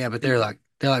like, oh yeah, but they're like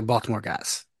Baltimore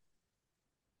guys.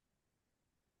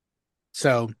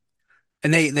 So,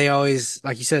 and they always,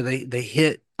 like you said, they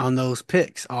hit on those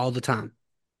picks all the time.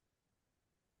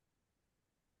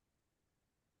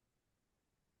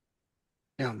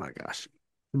 Oh my gosh.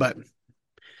 But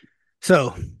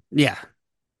so yeah,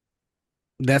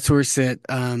 that's where it's at.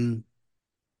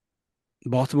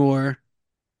 Baltimore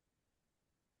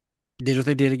did what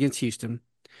they did against Houston.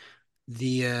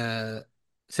 The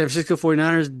San Francisco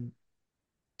 49ers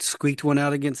squeaked one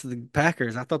out against the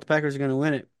Packers. I thought the Packers were going to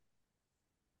win it.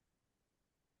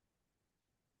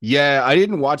 Yeah, I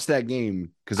didn't watch that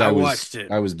game because I watched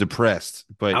it. I was depressed,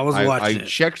 but I was watching I it.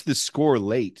 checked the score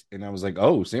late and I was like,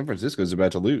 oh, San Francisco's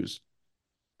about to lose.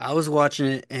 I was watching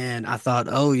it and I thought,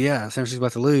 oh yeah, San Francisco's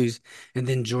about to lose. And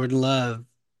then Jordan Love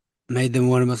made them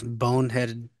one of the most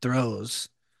boneheaded throws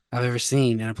I've ever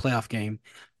seen in a playoff game.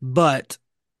 But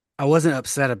I wasn't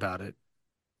upset about it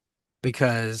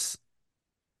because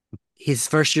his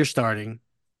first year starting,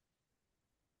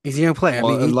 he's a young player. I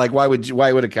Well, mean, like, why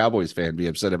would a Cowboys fan be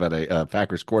upset about a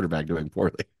Packers quarterback doing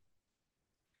poorly?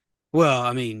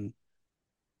 I mean,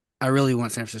 I really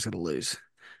want San Francisco to lose.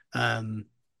 Um,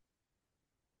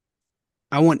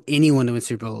 I want anyone to win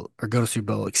Super Bowl or go to Super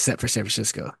Bowl except for San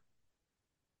Francisco.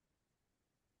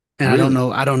 And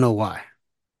Really? I don't know why.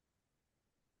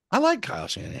 I like Kyle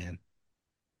Shanahan.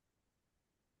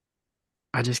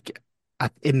 I just,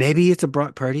 maybe it's a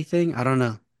Brock Purdy thing. I don't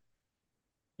know.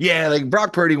 Yeah, like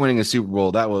Brock Purdy winning a Super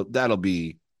Bowl, that'll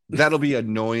be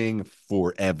annoying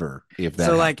forever if that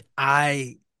So happens. like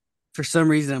for some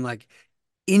reason, I'm like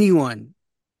anyone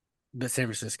but San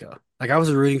Francisco. Like I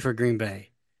was rooting for Green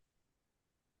Bay.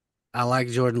 I like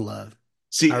Jordan Love.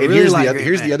 See, I and really like Green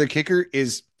here's Bay. the other kicker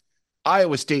is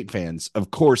Iowa State fans,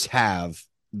 of course, have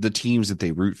the teams that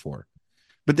they root for,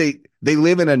 but they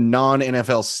live in a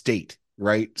non-NFL state,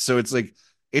 right? So it's like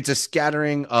it's a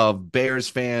scattering of Bears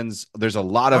fans. There's a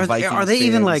lot of Are Vikings they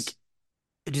even fans. like?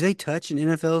 Do they touch an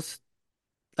NFL's?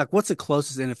 Like, what's the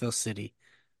closest NFL city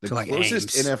The to like closest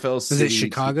Ames? NFL Is city it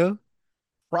Chicago?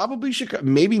 probably Chicago,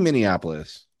 maybe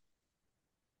Minneapolis.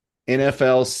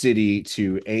 NFL city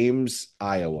to Ames,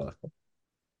 Iowa.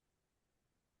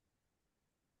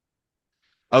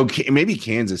 Okay, maybe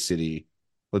Kansas City.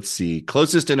 Let's see.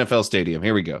 Closest NFL stadium.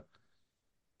 Here we go.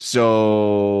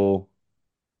 So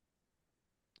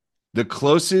the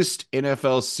closest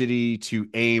NFL city to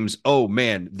Ames. Oh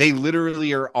man, they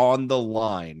literally are on the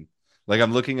line. Like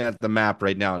I'm looking at the map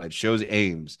right now and it shows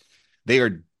Ames. They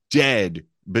are dead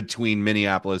between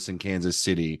Minneapolis and Kansas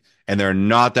City, and they're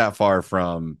not that far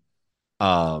from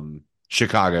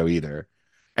Chicago either.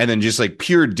 And then just like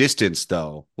pure distance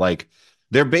though, like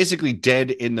they're basically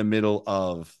dead in the middle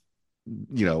of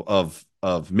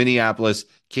of Minneapolis,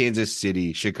 Kansas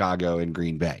City, Chicago, and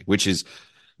Green Bay, which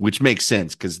makes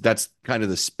sense because that's kind of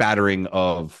the spattering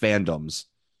of fandoms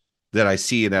that I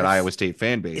see in that It's Iowa State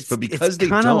fan base. But it's because they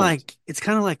kind of don't, like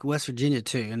West Virginia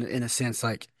too, in a sense.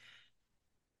 Like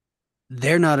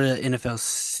they're not an NFL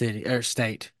city or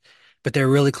state, but they're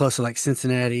really close to like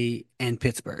Cincinnati and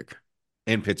Pittsburgh.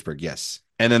 in Pittsburgh, yes.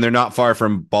 And then they're not far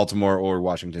from Baltimore or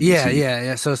Washington, Yeah, D.C. yeah,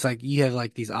 yeah. So it's like you have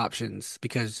like these options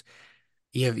because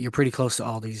you're pretty close to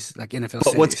all these like NFL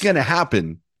But what's cities. going to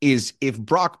happen is if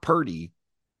Brock Purdy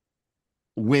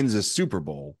wins a Super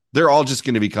Bowl, They're all just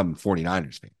going to become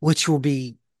 49ers fans. which will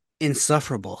be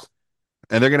insufferable.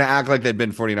 And they're going to act like they've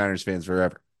been 49ers fans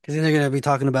forever. Because then they're going to be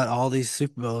talking about all these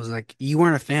Super Bowls like you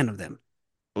weren't a fan of them.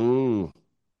 Ooh,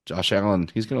 Josh Allen.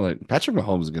 He's going to let Patrick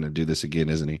Mahomes is going to do this again,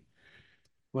 isn't he?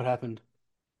 What happened?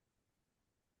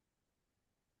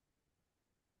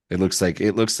 It looks like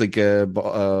Buffalo's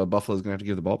going to have to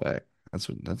give the ball back. That's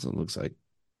what it looks like.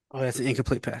 Oh, that's an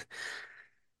incomplete pass.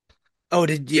 Oh,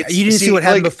 you It's didn't see what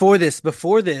happened like, before this?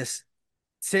 Before this,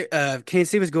 Kansas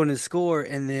City was going to score,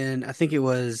 and then I think it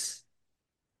was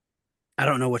I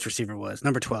don't know which receiver it was,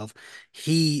 number 12.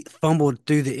 He fumbled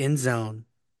through the end zone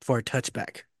for a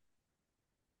touchback,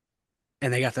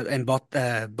 and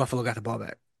Buffalo got the ball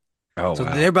back. oh So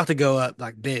wow. they're about to go up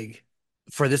like big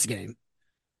for this game.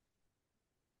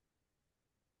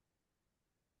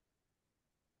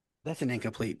 That's an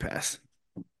incomplete pass.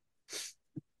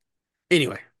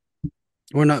 Anyway,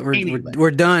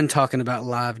 we're done talking about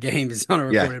live games on a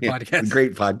recorded podcast.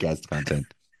 Great podcast content.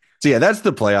 So yeah, that's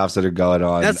the playoffs that are going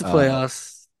on. That's the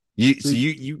playoffs.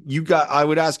 You got. I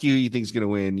would ask you who you think's going to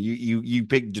win. You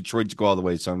picked Detroit to go all the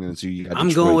way, so I'm going to see you. I'm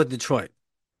going with Detroit.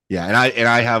 Yeah, and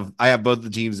I have both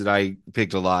the teams that I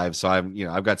picked alive. So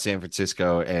I've got San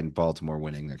Francisco and Baltimore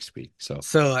winning next week.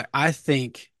 So I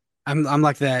think I'm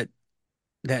like that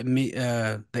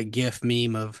GIF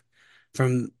meme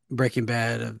from Breaking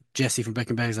Bad of Jesse from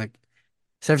Breaking Bad. He's like,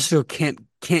 San Francisco can't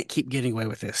keep getting away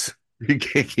with this. You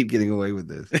can't keep getting away with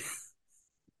this.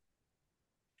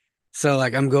 So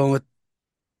like I'm going with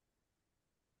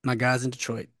my guys in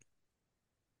Detroit.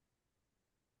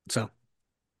 So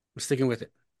I'm sticking with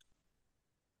it.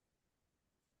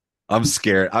 I'm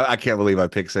scared. I can't believe I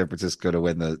picked San Francisco to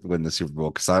win the Super Bowl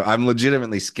because I'm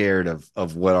legitimately scared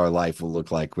of what our life will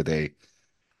look like with a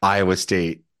Iowa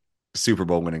State Super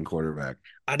Bowl winning quarterback.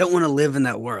 I don't want to live in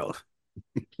that world.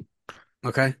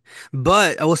 Okay.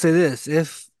 But I will say this,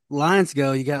 if Lions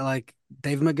go, you got like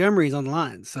David Montgomery's on the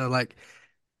line. So like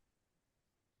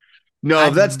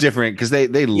that's different because they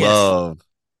love,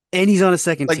 and he's on a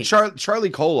second like team. Charlie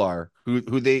Kolar,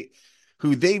 who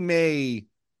they may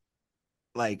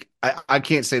like. I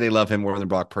can't say they love him more than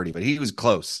Brock Purdy, but he was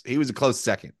close. He was a close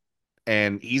second,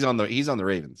 and he's on the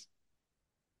Ravens.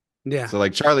 Yeah. So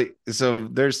like Charlie, so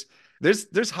there's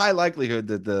high likelihood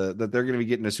that they're going to be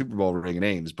getting a Super Bowl ring in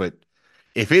Ames, but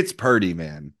if it's Purdy,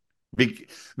 man,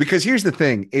 because here's the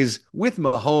thing is with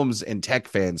Mahomes and Tech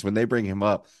fans, when they bring him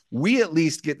up, we at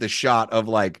least get the shot of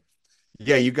like,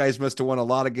 yeah, you guys must have won a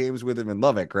lot of games with him in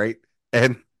Lubbock, right?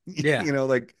 And yeah,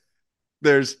 like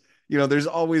there's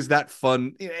always that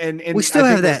fun, and we still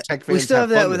have that. We still have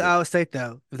that with Iowa State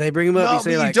though. If they bring him up, no, you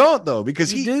say but like, you don't though,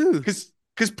 because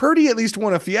because Purdy at least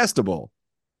won a Fiesta Bowl.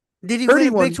 Did he win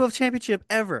a Big 12 championship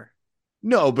ever?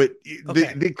 No, but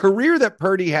the career that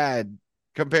Purdy had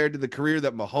compared to the career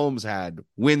that Mahomes had,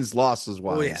 wins losses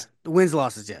wise. Oh yeah, the wins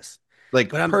losses, yes. Like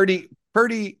but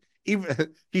Purdy,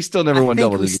 even he still never won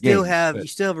double digit games. You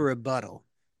still have a rebuttal,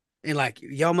 and like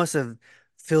y'all must have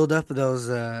filled up those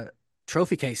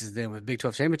trophy cases then with Big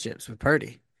 12 championships with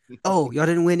Purdy. Oh, y'all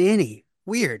didn't win any.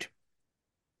 Weird.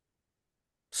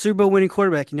 Super Bowl winning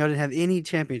quarterback, and y'all didn't have any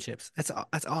championships. That's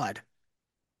odd.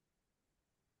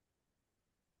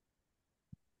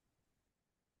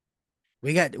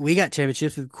 We got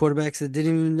championships with quarterbacks that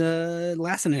didn't even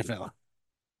last in the NFL.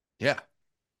 Yeah.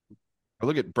 I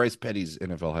look at Bryce Petty's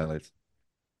NFL highlights.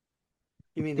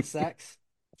 You mean the sacks?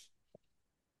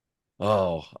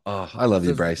 Oh, I love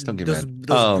you, Bryce. Don't get mad.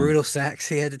 Those brutal sacks.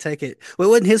 He had to take it. Well,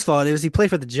 it wasn't his fault. It was he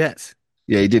played for the Jets.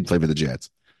 Yeah, he did play for the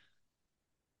Jets.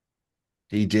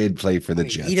 He did play for the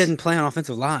Jets. He doesn't play on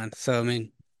offensive line, so I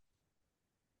mean,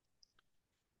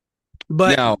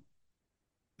 but now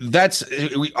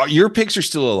your picks are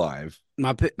still alive.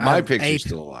 My picks are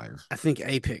still alive. I think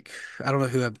a pick. I don't know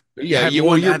who. Your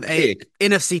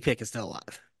NFC pick is still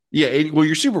alive. Yeah,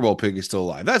 your Super Bowl pick is still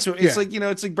alive. That's what it's like.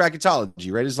 It's like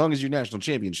bracketology, right? As long as your national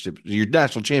champion's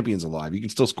alive, you can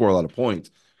still score a lot of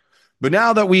points. But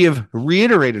now that we have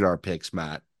reiterated our picks,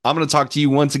 Matt, I'm going to talk to you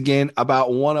once again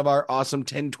about one of our awesome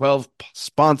 10-12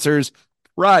 sponsors,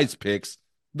 Prize Picks,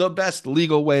 the best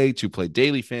legal way to play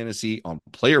daily fantasy on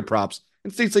player props in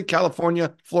states like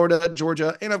California, Florida,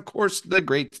 Georgia, and of course, the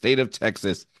great state of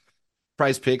Texas.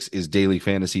 Prize Picks is daily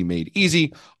fantasy made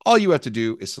easy. All you have to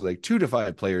do is select 2 to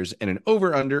 5 players and an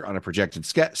over-under on a projected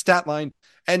stat line,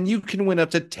 and you can win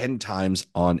up to 10 times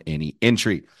on any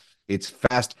entry. It's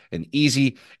fast and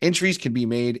easy. Entries can be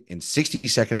made in 60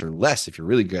 seconds or less if you're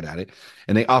really good at it,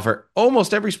 and they offer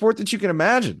almost every sport that you can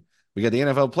imagine. We got the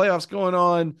NFL playoffs going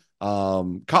on.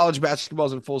 College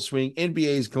basketball's in full swing.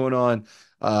 NBA's going on.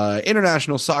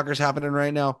 International soccer's happening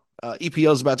right now.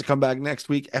 EPL's about to come back next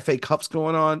week. FA Cup's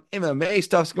going on. MMA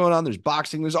stuff's going on. There's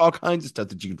boxing. There's all kinds of stuff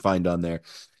that you can find on there.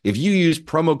 If you use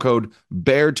promo code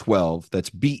BEAR12,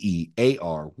 that's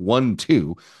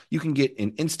BEAR12, you can get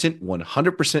an instant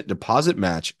 100% deposit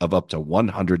match of up to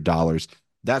 $100.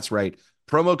 That's right.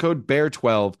 Promo code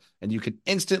BEAR12, and you can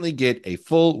instantly get a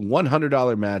full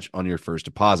 $100 match on your first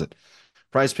deposit.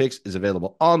 Prize Picks is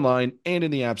available online and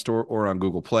in the App Store or on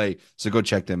Google Play. So go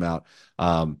check them out.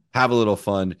 Have a little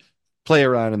fun, play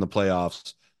around in the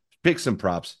playoffs, pick some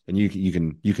props, and you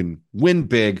can win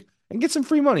big and get some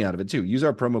free money out of it too. Use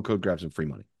our promo code, grab some free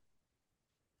money.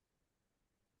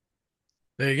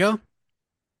 There you go.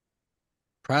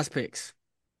 Prize Picks.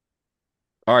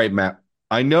 All right, Matt.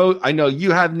 I know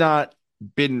you have not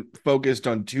been focused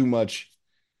on too much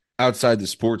outside the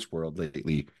sports world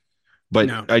lately. But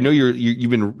No. I know you've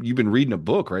been reading a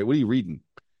book, right? What are you reading?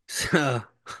 So,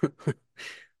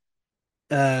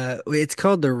 it's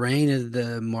called The Reign of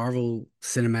the Marvel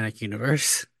Cinematic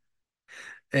Universe.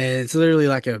 And it's literally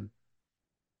like a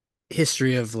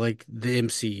history of like the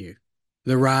MCU,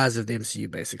 the rise of the MCU,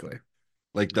 basically.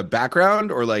 Like the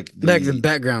background or like Like the the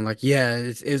background, like yeah,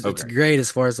 it's okay. great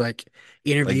as far as like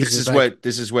Like interviews this with is like what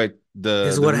this is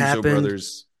the what Russo happened.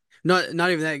 brothers. Not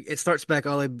even that. It starts back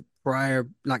all the way prior,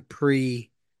 like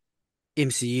pre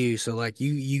MCU. So like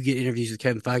you get interviews with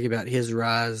Kevin Feige about his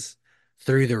rise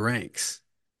through the ranks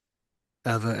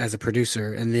as a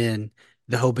producer, and then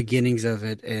the whole beginnings of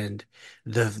it, and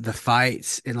the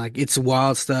fights, and like it's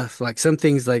wild stuff. Like some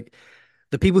things, like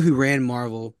the people who ran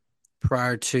Marvel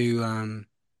prior to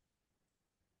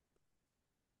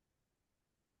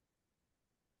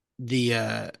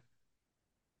the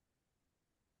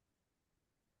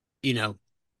you know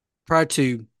prior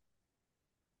to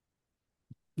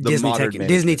The modern Disney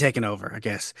management. taking over, I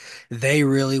guess they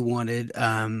really wanted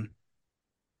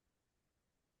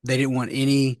they didn't want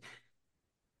any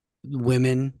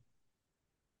women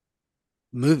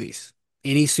movies,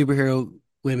 any superhero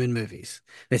women movies.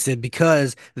 They said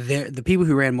because the people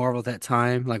who ran Marvel at that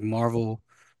time, like Marvel,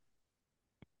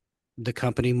 the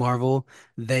company Marvel,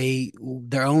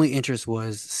 their only interest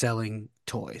was selling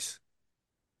toys.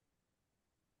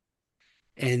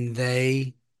 And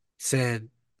they said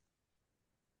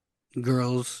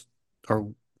girls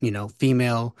or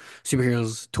female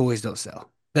superheroes toys don't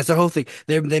sell. That's the whole thing.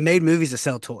 They made movies to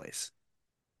sell toys.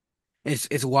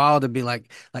 It's wild to be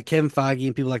like Kevin Feige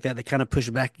and people like that. They kind of push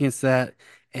back against that,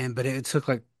 and but it took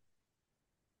like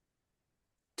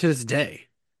to this day.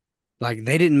 Like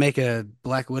they didn't make a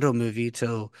Black Widow movie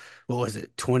till what was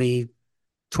it,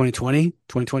 2020,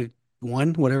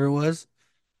 2021, whatever it was.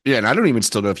 Yeah, and I don't even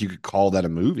still know if you could call that a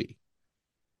movie.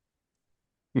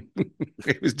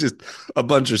 It was just a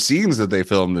bunch of scenes that they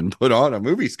filmed and put on a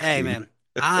movie Hey screen. man,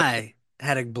 I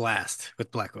had a blast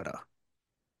with Black Widow.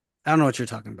 I don't know what you're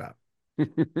talking about.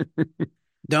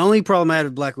 The only problem I had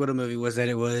with Black Widow movie was that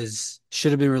it was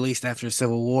should have been released after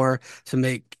Civil War to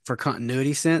make for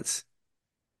continuity sense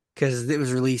because it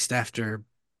was released after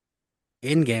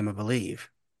Endgame, I believe.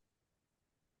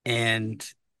 And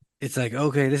it's like,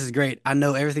 okay, this is great. I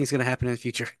know everything's going to happen in the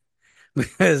future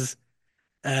because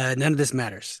none of this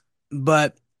matters.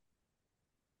 But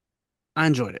I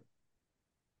enjoyed it.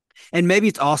 And maybe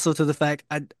it's also to the fact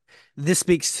this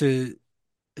speaks to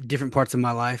different parts of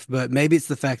my life, but maybe it's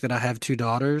the fact that I have two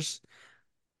daughters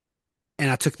and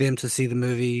I took them to see the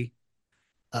movie.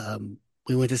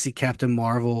 We went to see Captain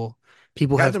Marvel.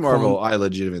 People have Captain Marvel, quote, I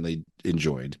legitimately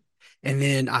enjoyed. and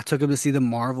then I took them to see the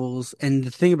Marvels. And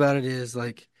the thing about it is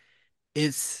like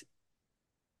it's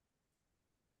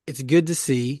it's good to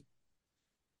see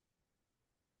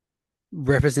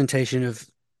representation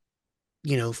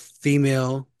of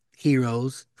female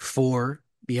heroes for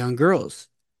young girls.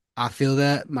 I feel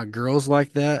that my girls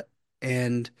like that,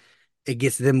 and it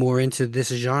gets them more into this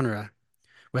genre,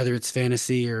 whether it's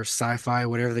fantasy or sci-fi,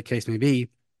 whatever the case may be.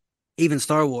 Even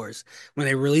Star Wars, when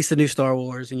they released the new Star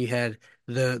Wars, and you had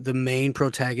the main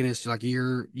protagonist, like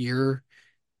your you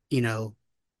know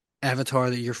avatar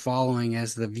that you're following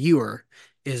as the viewer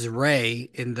is Rey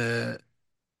in the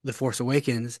Force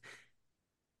Awakens,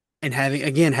 and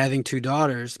having two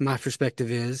daughters, my perspective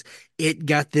is it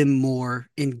got them more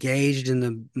engaged in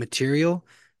the material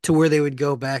to where they would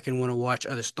go back and want to watch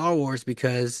other Star Wars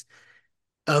because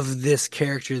of this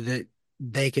character that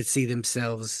they could see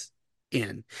themselves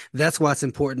in. That's why it's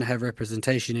important to have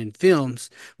representation in films,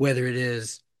 whether it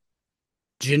is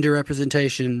gender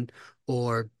representation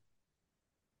or,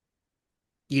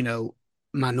 you know,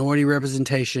 minority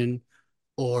representation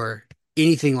or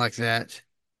anything like that.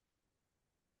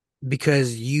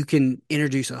 because you can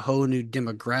introduce a whole new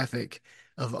demographic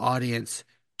of audience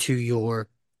to your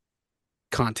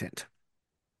content.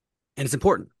 And it's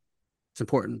important. It's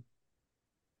important.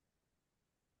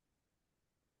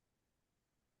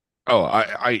 Oh,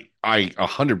 I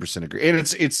 100% agree. And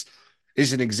it's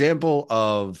an example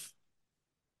of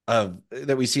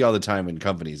that we see all the time in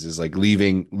companies is like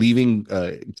leaving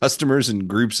customers and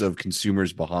groups of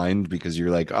consumers behind because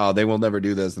you're like, oh, they will never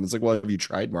do this. And it's like, well, have you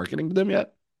tried marketing to them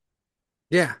yet?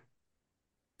 Yeah.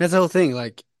 That's the whole thing.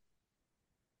 Like,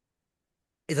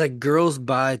 it's like girls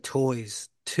buy toys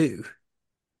too.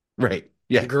 Right.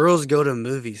 Yeah. Girls go to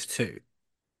movies too.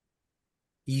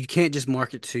 You can't just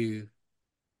market to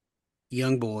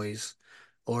young boys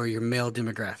or your male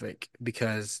demographic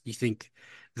because you think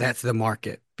that's the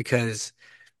market. Because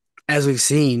as we've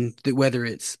seen, whether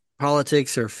it's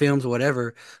politics or films or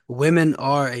whatever, women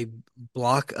are a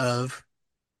block of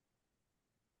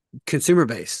consumer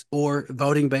base or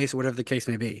voting base or whatever the case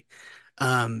may be.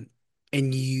 Um,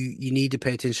 and you need to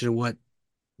pay attention to what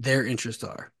their interests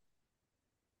are,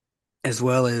 as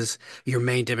well as your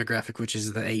main demographic, which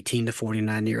is the 18 to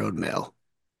 49-year-old male.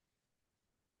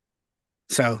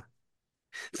 So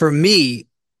for me,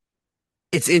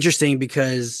 it's interesting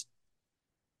because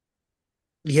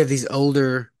you have these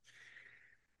older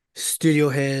studio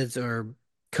heads or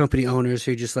company owners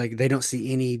who just like they don't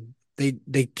see any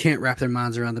they can't wrap their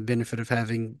minds around the benefit of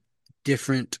having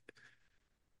different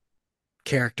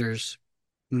characters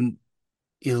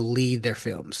lead their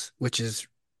films, which is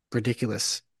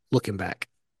ridiculous looking back.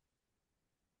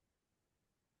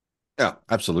 Yeah,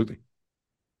 absolutely.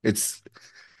 It's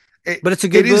But it's a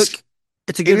it good is book.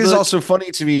 It's a it good is book. also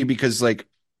funny to me because like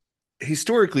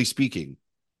historically speaking,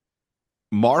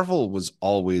 Marvel was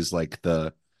always like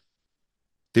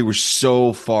they were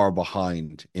so far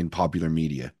behind in popular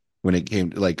media when it came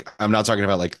to like I'm not talking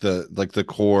about like the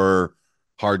core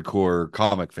hardcore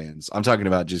comic fans. I'm talking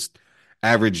about just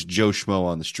average Joe Schmo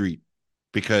on the street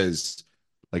because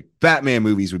like Batman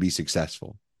movies would be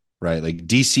successful, right? Like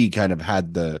DC kind of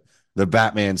had the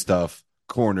Batman stuff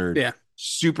cornered. Yeah.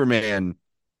 Superman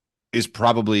is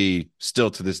probably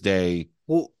still to this day,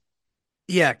 Well,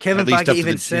 yeah, at Kevin least Feige up to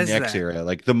the even Gen says X that. era,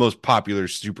 like the most popular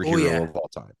Oh superhero yeah. of all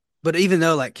time. But even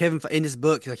though like in his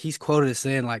book, like he's quoted as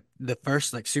saying like the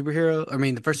first like superhero, I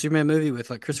mean the first Superman movie with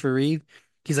like Christopher Reeve,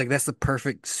 he's like that's the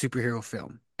perfect superhero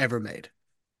film ever made.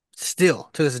 Still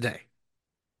to this day.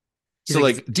 He's So like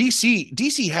like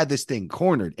DC had this thing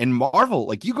cornered, and Marvel,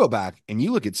 like you go back and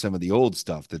you look at some of the old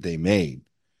stuff that they made,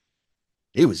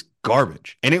 it was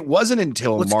garbage. And it wasn't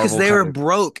until well, it's because Marvel they kind were of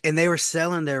broke and they were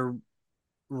selling their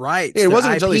rights, it their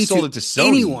wasn't until they IP sold to it to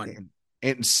Sony anyone.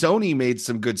 and Sony made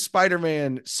some good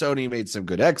Spider-Man, Sony made some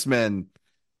good X-Men.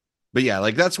 But yeah,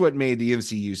 like that's what made the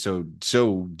MCU so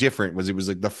different was it was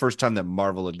like the first time that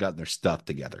Marvel had gotten their stuff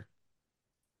together.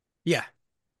 Yeah.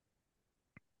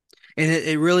 And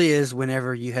it really is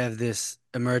whenever you have this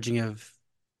emerging of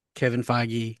Kevin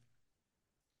Feige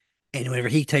and whenever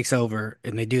he takes over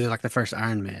and they do like the first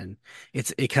Iron Man,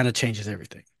 it kind of changes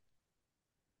everything.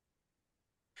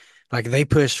 Like they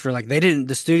pushed for like they didn't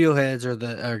the studio heads or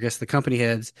I guess the company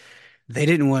heads, they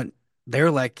didn't want they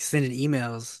were like sending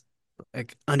emails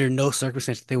like under no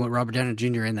circumstance they want Robert Downey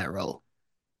Jr. in that role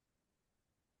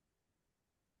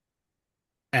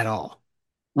at all.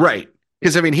 Right.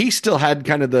 Because I mean, he still had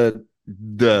kind of the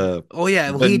Oh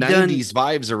yeah, well the 90s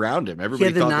vibes around him. he Everybody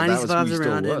had the thought that that 90s was who vibes he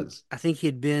still around him. was. I think he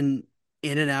had been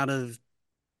in and out of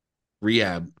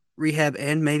Rehab. rehab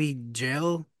and maybe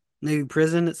jail, maybe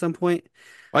prison at some point.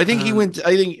 I think he Um, went.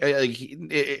 I think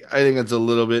that's a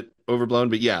little bit overblown,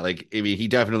 but yeah, like I mean, he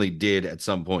definitely did at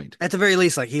some point. at the very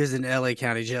least, like he was in LA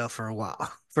County Jail for a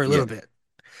while, for a little Yeah, bit.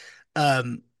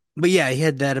 Um, but yeah, he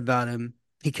had that about him.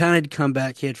 He kind of had come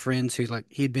back. He had friends who like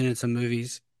he'd been in some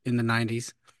movies in the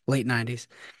 90s, late 90s.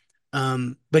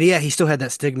 But yeah, he still had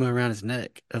that stigma around his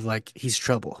neck of like he's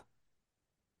trouble.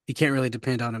 You can't really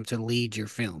depend on him to lead your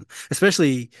film,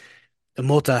 especially a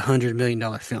multi-$100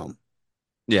 million film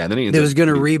yeah. And then he ends that up was going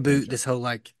to leading the reboot franchise. this whole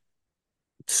like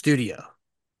studio.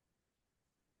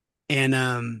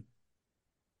 And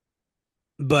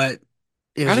but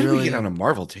it How was did we get on really a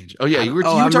Marvel tangent? Oh yeah, I don't,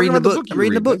 oh, you were I'm talking reading the about the book. book I'm you were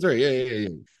reading the reading. book. That's right. Yeah, yeah, yeah.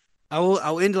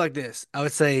 I'll end it like this. I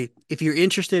would say if you're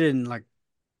interested in like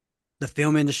the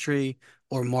film industry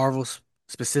or Marvel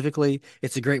specifically,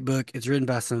 it's a great book. It's written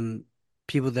by some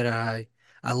people that I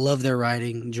love their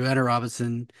writing. Joanna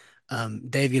Robinson,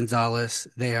 Dave Gonzalez.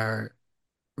 They are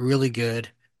really good,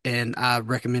 and I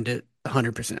recommend it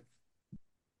 100%.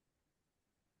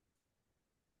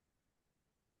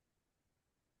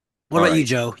 What All about you, right.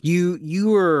 Joe?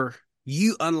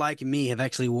 You unlike me have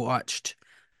actually watched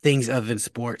things other than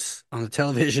sports on the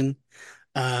television,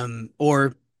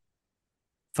 or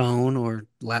phone or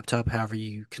laptop, however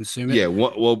you consume it. Yeah,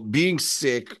 well, being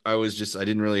sick, I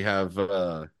didn't really have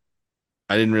a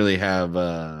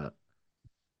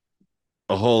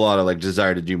whole lot of like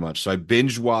desire to do much. So I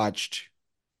binge watched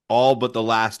all but the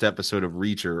last episode of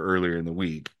Reacher earlier in the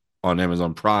week on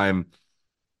Amazon Prime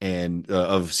and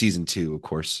of season 2, of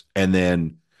course. And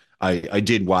then I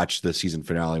did watch the season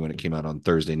finale when it came out on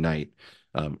Thursday night.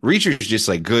 Reacher's just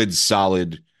like good,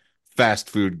 solid, fast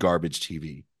food garbage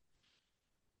TV.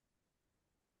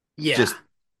 Yeah. Just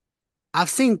I've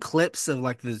seen clips of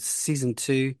like the season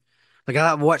 2. Like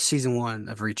I watched season 1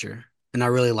 of Reacher and I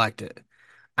really liked it.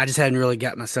 I just hadn't really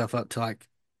got myself up to like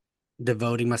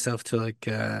devoting myself to like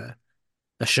a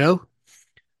show.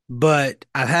 But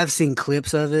I have seen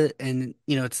clips of it and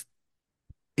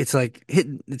it's like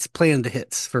hitting it's playing the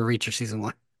hits for Reacher season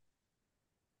 1.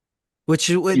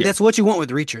 yeah, That's what you want with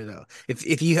Reacher though.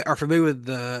 If you are familiar with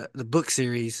the book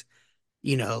series,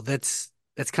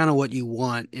 that's kind of what you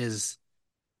want is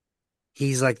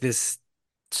he's like this,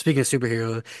 speaking of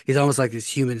superhero, he's almost like this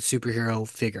human superhero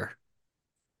figure.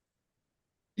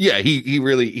 yeah, he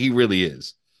really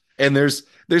is. And there's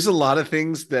a lot of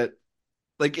things that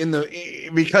like in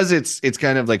the because it's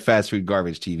kind of like fast food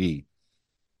garbage TV.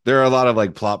 There are a lot of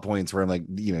like plot points where I'm like,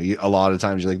 a lot of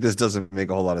times you're like, this doesn't make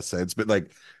a whole lot of sense. But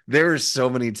like, there are so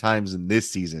many times in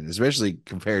this season, especially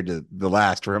compared to the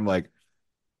last, where I'm like,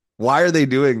 why are they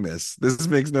doing this? This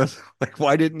makes no like,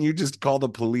 why didn't you just call the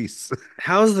police?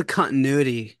 How's the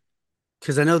continuity?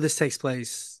 Because I know this takes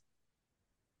place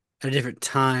at a different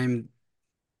time,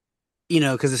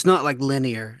 because it's not like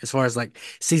linear as far as like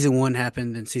season 1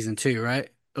 happened in season 2, right?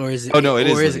 Or is Oh no, it, it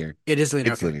or is is it, linear. it is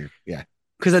linear? It's Okay. linear. Yeah.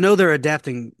 Because I know they're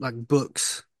adapting like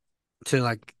books to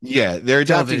like Yeah, they're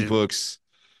adapting television. books.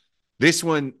 This And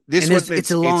one,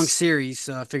 it's a long series,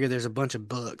 so I figure there's a bunch of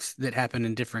books that happen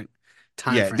in different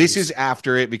time yeah, this frames. is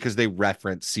after it because they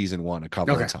reference season 1 a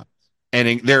couple of Okay. times. And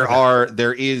Okay.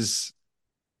 there is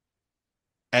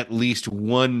at least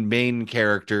one main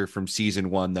character from season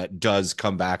 1 that does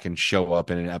come back and show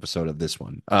up in an episode of this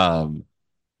one.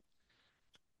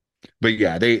 But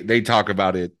yeah, they talk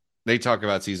about it. They talk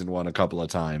about season 1 a couple of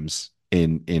times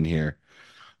in here.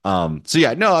 So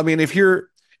yeah, no, I mean if you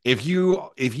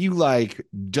like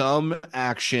dumb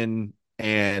action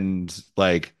and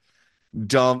like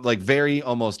dumb, like very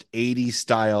almost 80s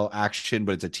style action,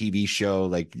 but it's a TV show,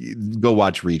 like go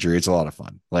watch Reacher. It's a lot of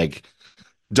fun. Like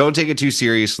don't take it too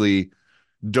seriously.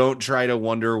 Don't try to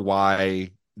wonder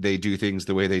why they do things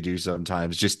the way they do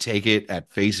sometimes. Just take it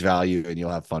at face value and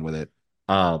you'll have fun with it.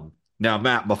 Now,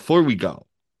 Matt, before we go,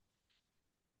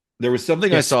 there was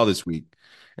something I Yes. saw this week,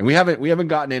 and we haven't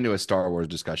gotten into a Star Wars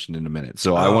discussion in a minute.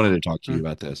 So I wanted Oh. to talk to you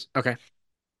about this. Okay.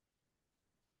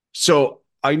 So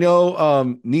I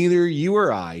know neither you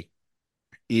or I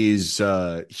is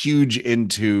huge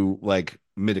into like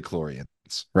midichlorians,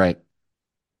 right?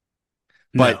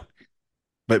 No.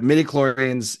 But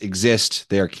midichlorians exist.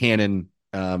 They are canon.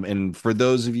 And for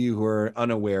those of you who are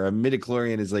unaware, a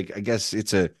midichlorian is like, I guess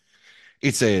it's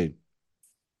a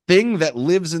thing that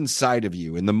lives inside of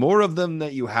you. And the more of them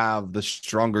that you have, the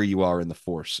stronger you are in the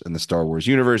Force in the Star Wars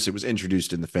universe. It was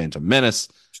introduced in the Phantom Menace.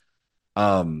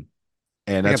 And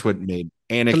Like that's what made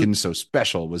Anakin so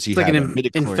special was he it's like had an a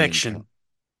midichlorian infection, count.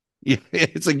 Yeah,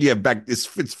 it's like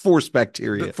it's Force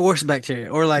bacteria. but force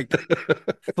bacteria, or like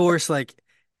force like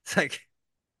it's like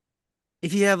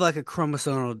if you have like a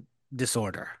chromosomal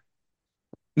disorder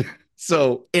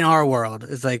So in our world,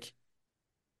 it's like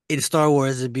in Star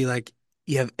Wars it'd be like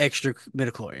you have extra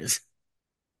midichlorians.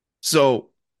 so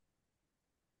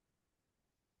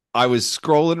I was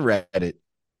scrolling Reddit.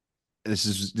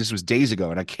 This was days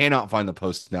ago, and I cannot find the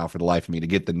post now for the life of me to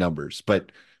get the numbers.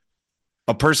 But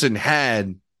a person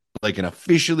had like an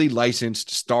officially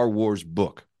licensed Star Wars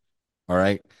book. All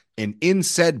right. And in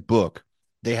said book,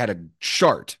 they had a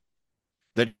chart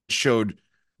that showed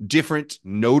different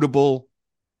notable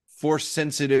force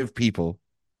sensitive people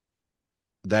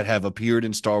that have appeared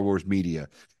in Star Wars media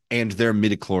and their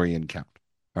midichlorian count.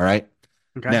 All right.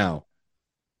 Okay. Now,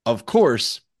 of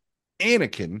course,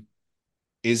 Anakin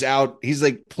is out. He's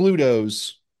like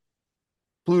Pluto's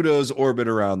orbit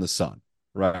around the sun,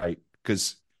 right?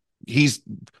 Because he's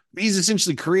he's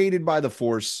essentially created by the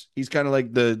Force. He's kind of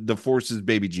like the Force's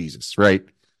baby Jesus, right?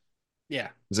 Yeah.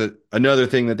 Is it another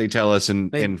thing that they tell us in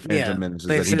Yeah, Phantom Menace is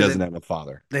they've that he said doesn't that have a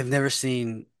father. they've never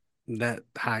seen that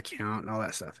high count and all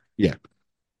that stuff. Yeah.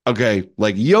 Okay.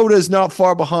 Like Yoda's not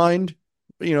far behind,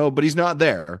 but he's not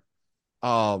there.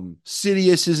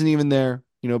 Sidious isn't even there.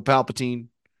 Palpatine.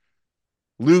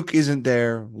 Luke isn't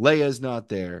there. Leia's not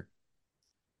there.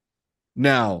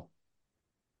 Now,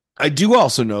 I do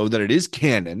also know that it is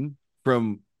canon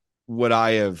from what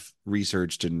I have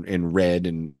researched and read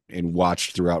and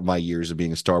watched throughout my years of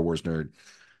being a Star Wars nerd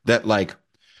that like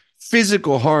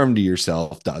physical harm to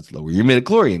yourself does lower your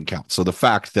midichlorian count. So the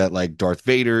fact that like Darth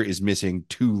Vader is missing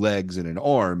two legs and an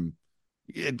arm,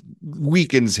 it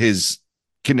weakens his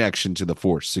connection to the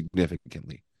Force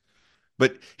significantly.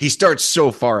 But he starts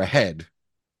so far ahead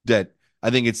that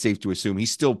I think it's safe to assume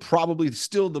he's still probably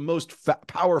still the most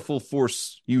powerful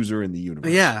Force user in the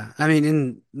universe. Yeah, I mean,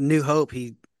 in New Hope,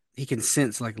 he can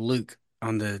sense like Luke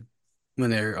on the when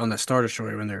they're on the Star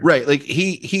Destroyer when they're Right, like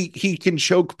he can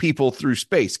choke people through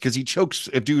space because he chokes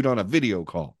a dude on a video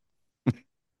call.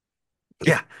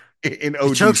 yeah. In He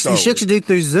OG chokes Star he Wars. chokes a dude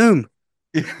through Zoom.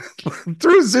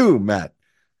 Through Zoom, Matt.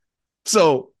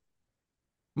 So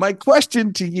my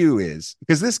question to you is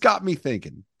because this got me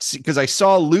thinking because I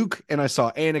saw Luke and I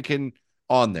saw Anakin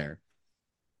on there.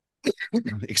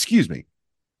 Excuse me.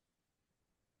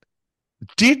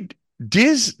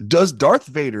 Does Darth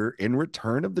Vader in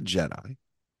Return of the Jedi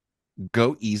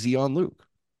go easy on Luke?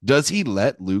 Does he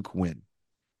let Luke win?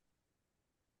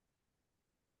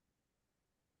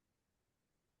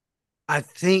 I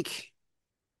think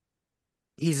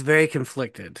he's very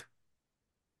conflicted.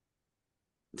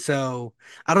 So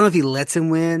I don't know if he lets him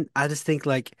win. I just think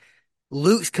like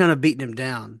Luke's kind of beating him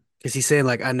down because he's saying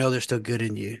like, I know there's still good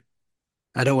in you.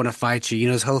 I don't want to fight you. You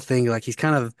know, his whole thing, like he's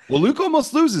kind of Well, Luke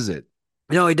almost loses it.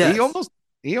 no, he He does. almost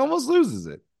he almost loses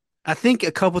it. I think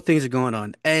a couple things are going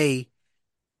on. A,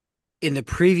 in the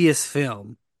previous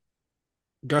film,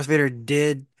 Darth Vader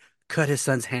did cut his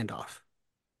son's hand off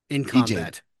in He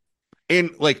did. combat.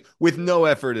 And like with no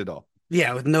effort at all.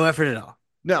 Yeah, with no effort at all.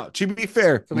 Now, to be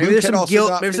fair, So maybe Luke there's had some also guilt.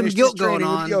 not There's some finished his guilt going training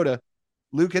with on. Yoda.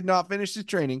 Luke had not finished his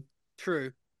training.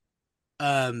 True.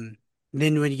 Um,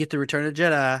 then when you get to Return of the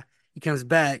Jedi, he comes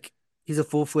back. He's a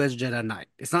full-fledged Jedi Knight.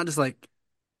 It's not just like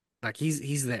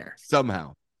he's there.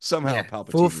 Somehow Yeah,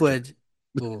 Palpatine returned. full-fledged.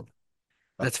 Well,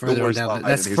 that's The further on worst down line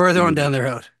that's in further history on movie. down the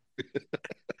road.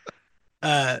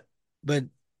 Uh, but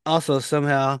also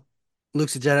somehow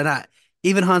Luke's a Jedi Knight.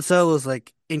 Even Han Solo was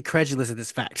like incredulous at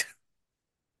this fact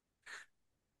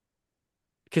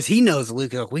because he knows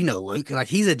Luke. Like we know Luke. Like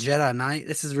he's a Jedi Knight.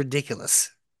 This is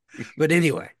ridiculous. But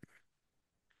anyway,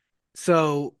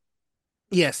 so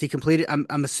yes, he completed.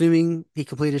 I'm assuming he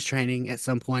completed his training at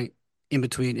some point in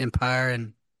between Empire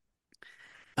and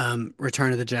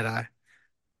Return of the Jedi.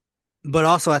 But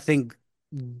also, I think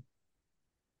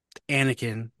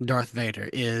Anakin, Darth Vader,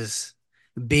 is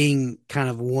being kind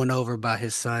of won over by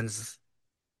his son's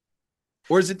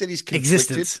Or is it that he's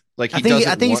conflicted? existence. Like I he think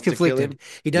I doesn't think he's want to kill conflicted. him?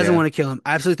 He doesn't Yeah. want to kill him.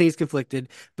 I absolutely think he's conflicted,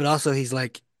 but also he's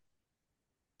like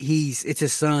it's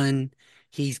his son.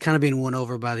 He's kind of being won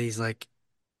over by these like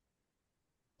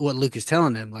what Luke is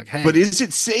telling him, like, But hey, is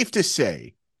it safe to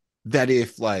say that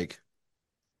if like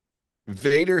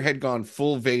Vader had gone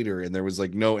full Vader and there was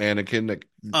like no Anakin,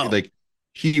 oh, like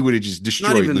he would have just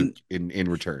not destroyed Luke even in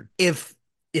return? if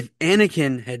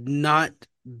Anakin had not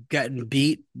gotten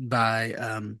beat by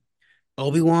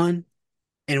Obi-Wan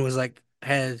and was like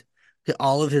had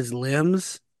all of his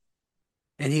limbs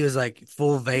and he was like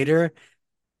full Vader,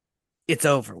 it's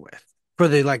over with for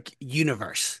the like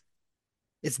universe.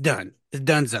 It's done. It's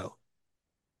donezo.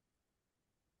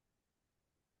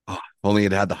 Oh, if only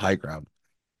it had the high ground.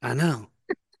 I know.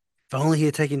 If only he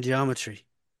had taken geometry.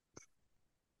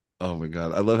 Oh my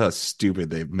god, I love how stupid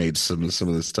they've made some of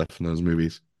this stuff in those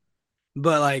movies.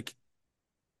 But like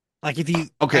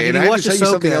Okay, if and I you have to watch tell you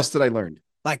something Ahsoka, else that I learned.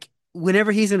 like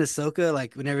whenever he's in Ahsoka,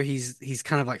 like whenever he's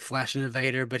kind of like flashing in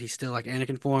Vader, but he's still like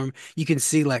Anakin form, you can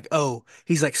see like, oh,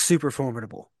 he's like super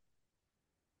formidable.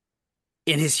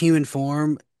 In his human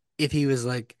form, if he was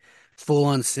like full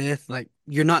on Sith, like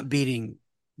you're not beating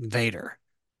Vader.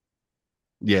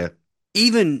 Yeah,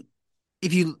 Even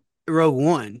if you Rogue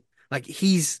One, like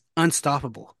he's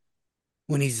unstoppable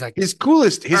when he's like his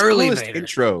early coolest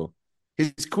Vader. intro,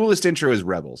 his coolest intro is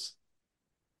Rebels.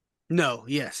 No,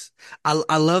 yes.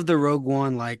 I love the Rogue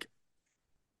One like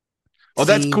Oh,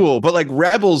 that's scene. cool. But like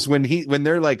Rebels, when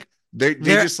they're like they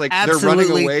They're just like they're running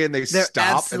absolutely away and they they're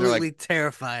stop and absolutely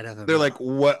terrified of him they're like though.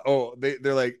 what? Oh,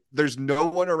 they're like there's no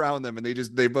one around them and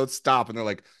they both stop and they're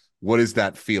like, what is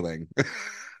that feeling?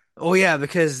 Oh yeah,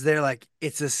 because they're like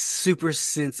it's a super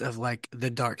sense of like the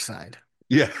dark side.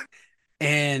 Yeah,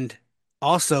 And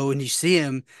also when you see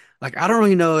him, like I don't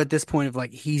really know at this point if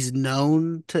like he's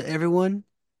known to everyone.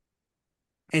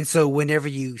 And so whenever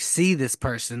you see this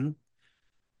person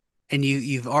and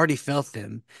you've already felt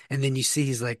them, and then you see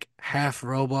he's like half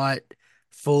robot,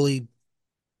 fully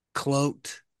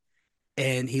cloaked,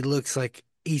 and he looks like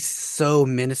he's so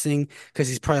menacing because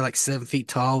he's probably like 7 feet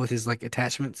tall with his like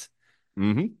attachments.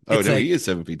 Oh It's no, he like is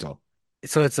 7 feet tall.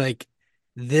 so it's like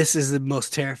this is the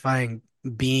most terrifying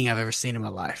being I've ever seen in my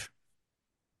life.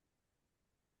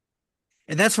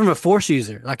 And that's from a force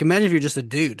user. Like imagine if you're just a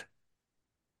dude.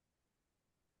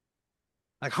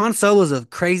 Like Han Solo's a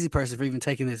crazy person for even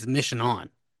taking this mission on.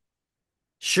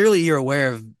 Surely you're aware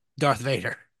of Darth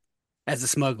Vader as a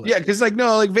smuggler. Yeah, because like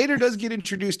no, like Vader does get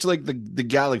introduced to like the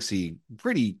galaxy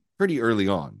pretty early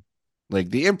on. Like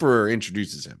the Emperor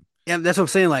introduces him. Yeah, that's what I'm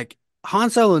saying. Like Han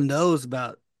Solo knows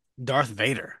about Darth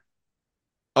Vader,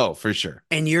 Oh, for sure.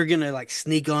 and you're gonna like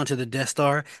sneak onto the Death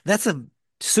Star. That's a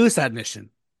suicide mission.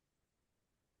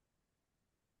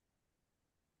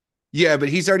 Yeah, but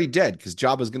he's already dead because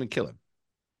Jabba's gonna kill him.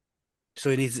 So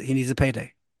he needs a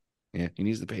payday, Yeah, he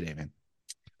needs the payday, man.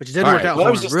 which All doesn't work right. out Well,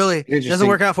 that for was him. just Really, doesn't interesting.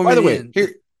 work out for By me the in the way, end.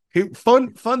 here,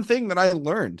 fun thing that I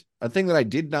learned, a thing that I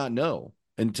did not know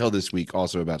until this week,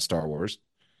 also about Star Wars.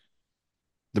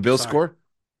 The Bill Sorry, score.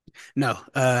 no.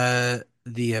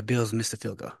 The Bills missed a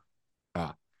field goal.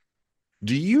 Ah,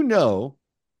 do you know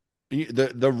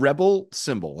the rebel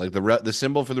symbol, like the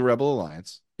symbol for the Rebel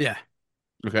Alliance? Yeah.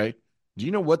 Okay. Do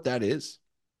you know what that is?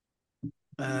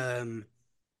 Um,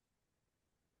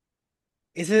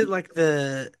 is it like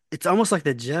the? It's almost like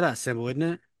the Jedi symbol, isn't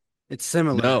it? It's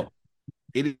similar. No,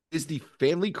 it is the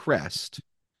family crest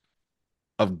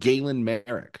of Galen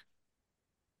Merrick,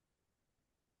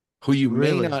 who you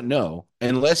may Really? not know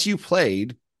unless you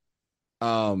played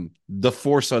the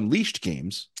Force Unleashed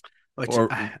games, Which or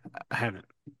I haven't.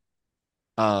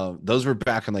 those were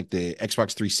back on like the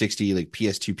Xbox 360, like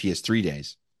PS2, PS3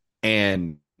 days.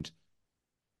 And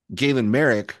Galen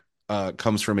Merrick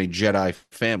comes from a Jedi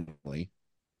family,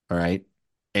 all right?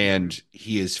 And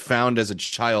he is found as a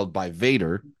child by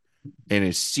Vader and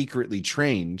is secretly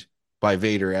trained by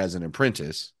Vader as an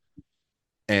apprentice.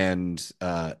 And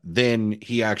then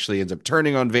he actually ends up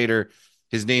turning on Vader.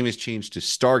 His name is changed to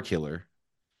Star Killer.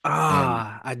 And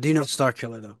I do know Star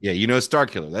Killer though. yeah, you know Star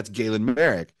Killer. That's Galen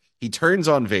Merrick. He turns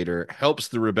on Vader, helps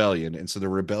the rebellion, and so the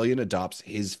rebellion adopts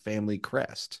his family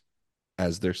crest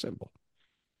as their symbol.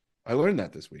 I learned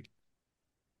that this week.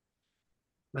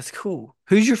 That's cool.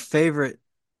 Who's your favorite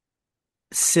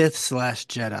Sith slash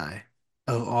Jedi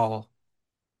of all?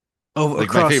 Oh,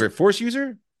 Like my across. favorite Force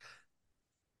user?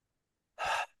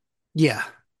 Yeah,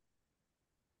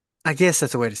 I guess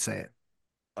that's a way to say it.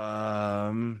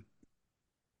 Um,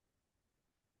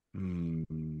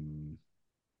 hmm,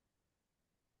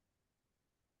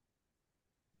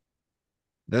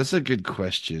 that's a good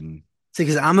question. See,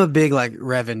 because I'm a big like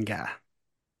Revan guy.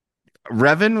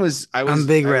 Revan was I'm a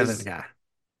big I Revan was guy. In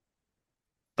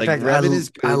like fact, Revan is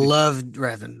I good. loved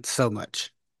Revan so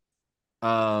much.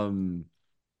 Um,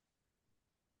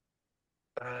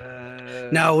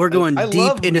 Now we're I going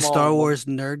deep love into Star Maul. Wars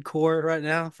nerd core right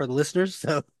now for the listeners.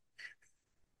 So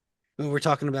we're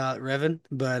talking about Revan,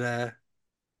 but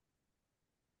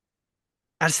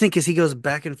I just think as he goes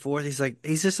back and forth,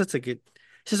 he's just such a good,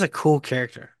 he's just a cool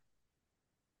character.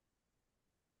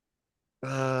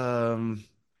 Um,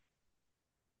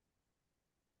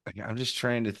 I'm just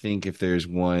trying to think if there's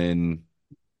one.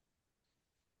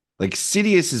 Like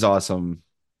Sidious is awesome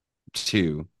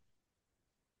too.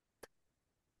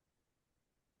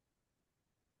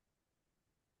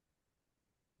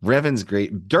 Revan's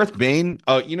great. Darth Bane.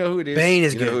 Oh, you know who it is? Bane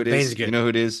is You know who good. it Bane is is? You good. know who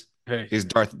it is? Hey, Is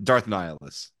Darth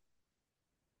Nihilus.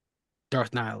 Darth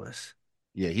Nihilus.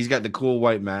 Yeah, he's got the cool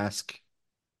white mask.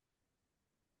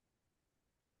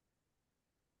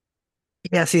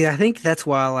 Yeah, see, I think that's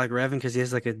why I like Revan because he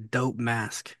has like a dope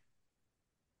mask.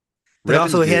 But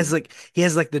Revan's also good. he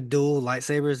has like the dual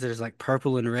lightsabers. There's like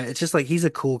purple and red. It's just like he's a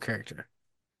cool character.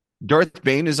 Darth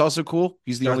Bane is also cool.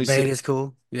 He's the Darth only Bane Sith. is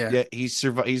cool. Yeah. Yeah, he's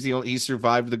survived. He's the only. He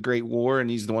survived the Great War, and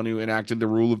he's the one who enacted the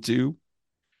rule of two.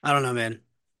 I don't know, man.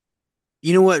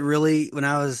 You know what really when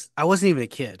I wasn't even a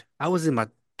kid. I was in my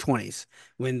 20s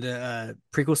when the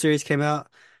prequel series came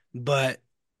out, but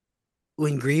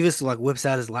when Grievous like whips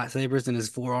out his lightsabers and his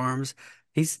forearms,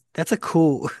 he's that's a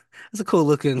cool that's a cool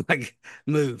looking like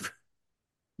move.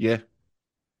 Yeah,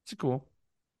 it's cool.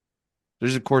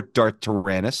 There's of course Darth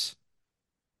Tyrannus,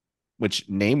 which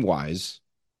name wise,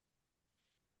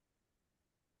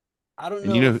 I don't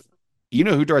and know if you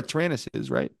know who Darth Tyrannus is,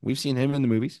 right? We've seen him in the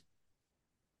movies.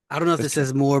 I don't know if That's this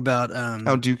says more about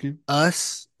Count Dooku.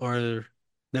 us or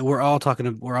that we're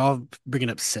all bringing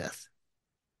up Sith.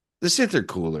 The Sith are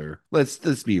cooler. Let's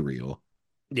be real.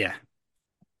 Yeah.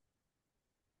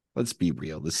 Let's be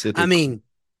real. The Sith I are cool. mean,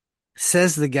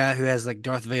 says the guy who has like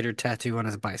Darth Vader tattoo on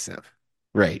his bicep.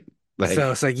 Right.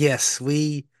 So Like it's like, yes,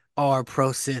 we are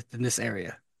pro Sith in this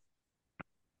area.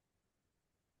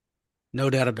 No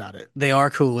doubt about it. They are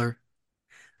cooler.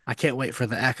 I can't wait for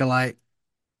the Acolyte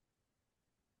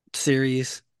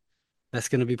series. That's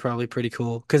going to be probably pretty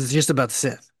cool because it's just about the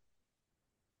Sith.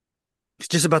 It's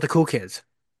just about the cool kids.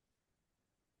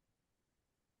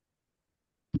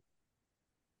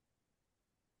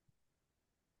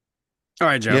 All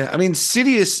right, Joe. Yeah, I mean,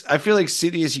 Sidious, I feel like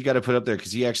Sidious you got to put up there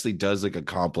because he actually does like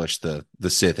accomplish the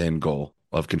Sith end goal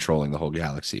of controlling the whole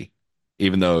galaxy.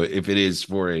 Even though if it is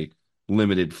for a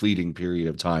limited fleeting period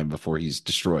of time before he's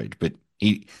destroyed, but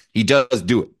he does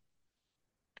do it.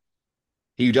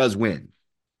 He does win.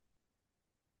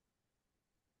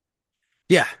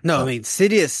 Yeah, no, I mean,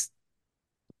 Sidious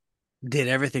did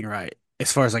everything right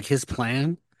as far as like his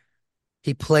plan.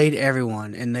 He played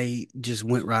everyone and they just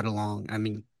went right along. I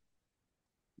mean,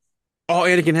 all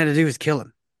Anakin had to do was kill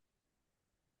him.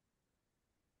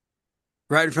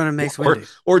 Right in front of Mace Windu.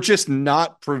 Or just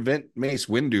not prevent Mace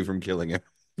Windu from killing him.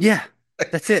 Yeah,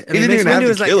 that's it. I He mean, didn't Mace even have Windu to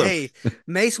was like, kill him. hey,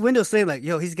 Mace Windu's saying like,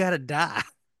 yo, he's got to die.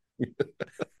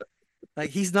 Like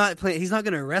he's not going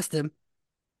to arrest him.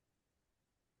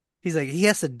 He's like, he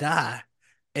has to die.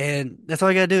 And that's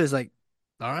all you got to do is like,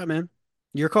 all right, man,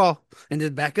 your call. And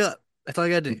just back up. That's all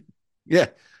you got to do. Yeah.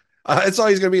 That's all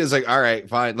he's going to be is like, all right,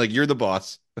 fine. Like, you're the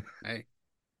boss. Hey,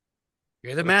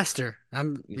 you're the master.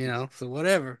 So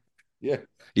whatever. Yeah.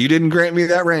 You didn't grant me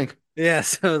that rank. Yeah.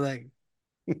 So like,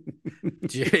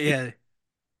 yeah.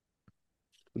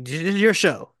 It's your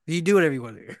show. You do whatever you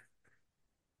want to do.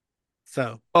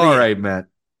 So, all right, Matt.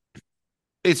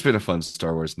 It's been a fun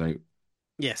Star Wars night.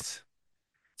 Yes.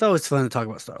 It's always fun to talk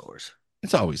about Star Wars.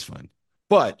 It's always fun.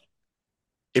 But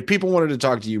if people wanted to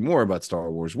talk to you more about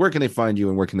Star Wars, where can they find you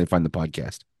and where can they find the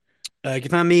podcast? You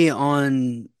can find me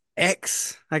on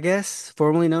X, I guess,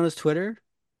 formerly known as Twitter,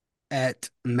 at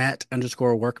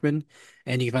Matt_Workman.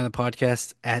 And you can find the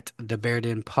podcast at the Bear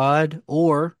Den Pod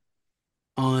or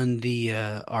on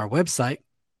our website,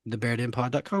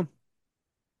 thebeardenpod.com.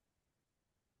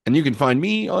 And you can find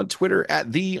me on Twitter at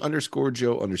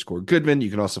 _Joe_Goodman. You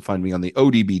can also find me on the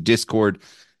ODB Discord.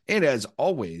 And as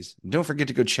always, don't forget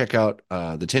to go check out the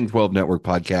 1012 Network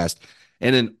podcast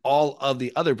and then all of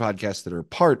the other podcasts that are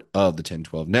part of the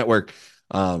 1012 Network.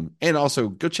 And also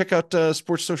go check out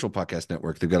Sports Social Podcast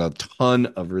Network. They've got a ton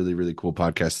of really, really cool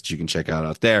podcasts that you can check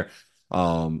out there.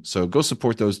 So go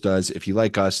support those duds. If you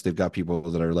like us, they've got people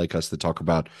that are like us that talk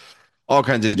about all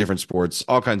kinds of different sports,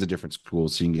 all kinds of different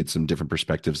schools, so you can get some different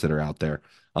perspectives that are out there.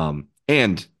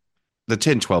 And the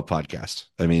 1012 podcast.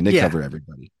 I mean, they cover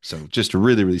everybody. So just a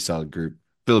really, really solid group.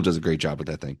 Philip does a great job with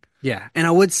that thing. Yeah. And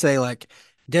I would say, like,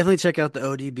 definitely check out the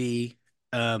ODB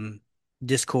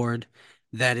Discord.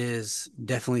 That is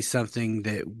definitely something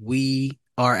that we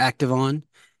are active on.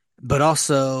 But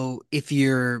also, if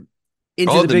you're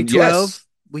into the Big 12,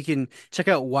 we can check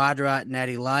out Wide Right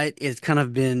Natty Light. It's kind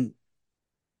of been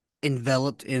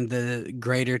enveloped in the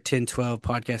greater 1012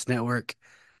 podcast network.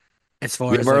 As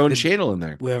far we as have our own channel in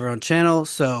there. We have our own channel.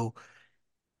 So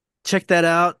check that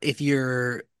out if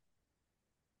you're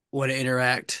want to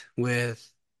interact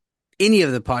with any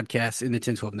of the podcasts in the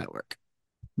 1012 network.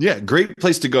 Yeah, great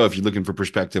place to go if you're looking for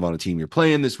perspective on a team you're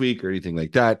playing this week or anything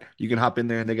like that. You can hop in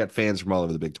there and they got fans from all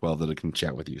over the Big 12 that can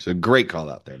chat with you. So great call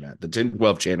out there, Matt. The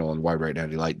 1012 channel on Wide Right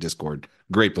Natty Light Discord.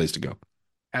 Great place to go.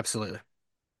 Absolutely.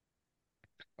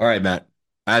 All right, Matt.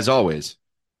 As always,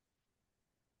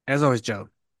 Joe.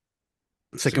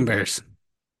 Sick and Bears.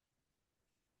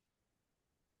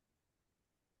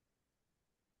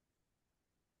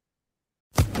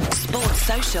 Sports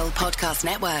Social Podcast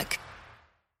Network.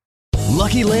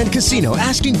 Lucky Land Casino,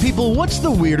 asking people, what's the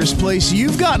weirdest place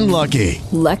you've gotten lucky?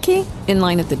 Lucky? In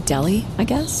line at the deli, I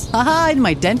guess? Aha, in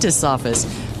my dentist's office.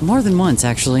 More than once,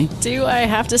 actually. Do I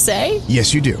have to say?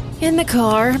 Yes, you do. In the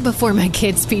car before my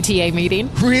kids' PTA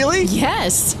meeting. Really?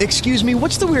 Yes. Excuse me,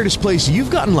 what's the weirdest place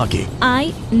you've gotten lucky?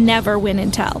 I never win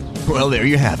and tell. Well, there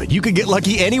you have it. You can get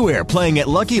lucky anywhere, playing at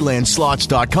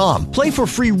LuckyLandSlots.com. Play for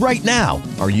free right now.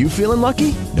 Are you feeling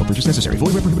lucky? No purchase necessary.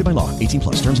 Void where prohibited by law. 18+.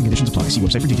 Terms and conditions apply. See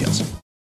website for details.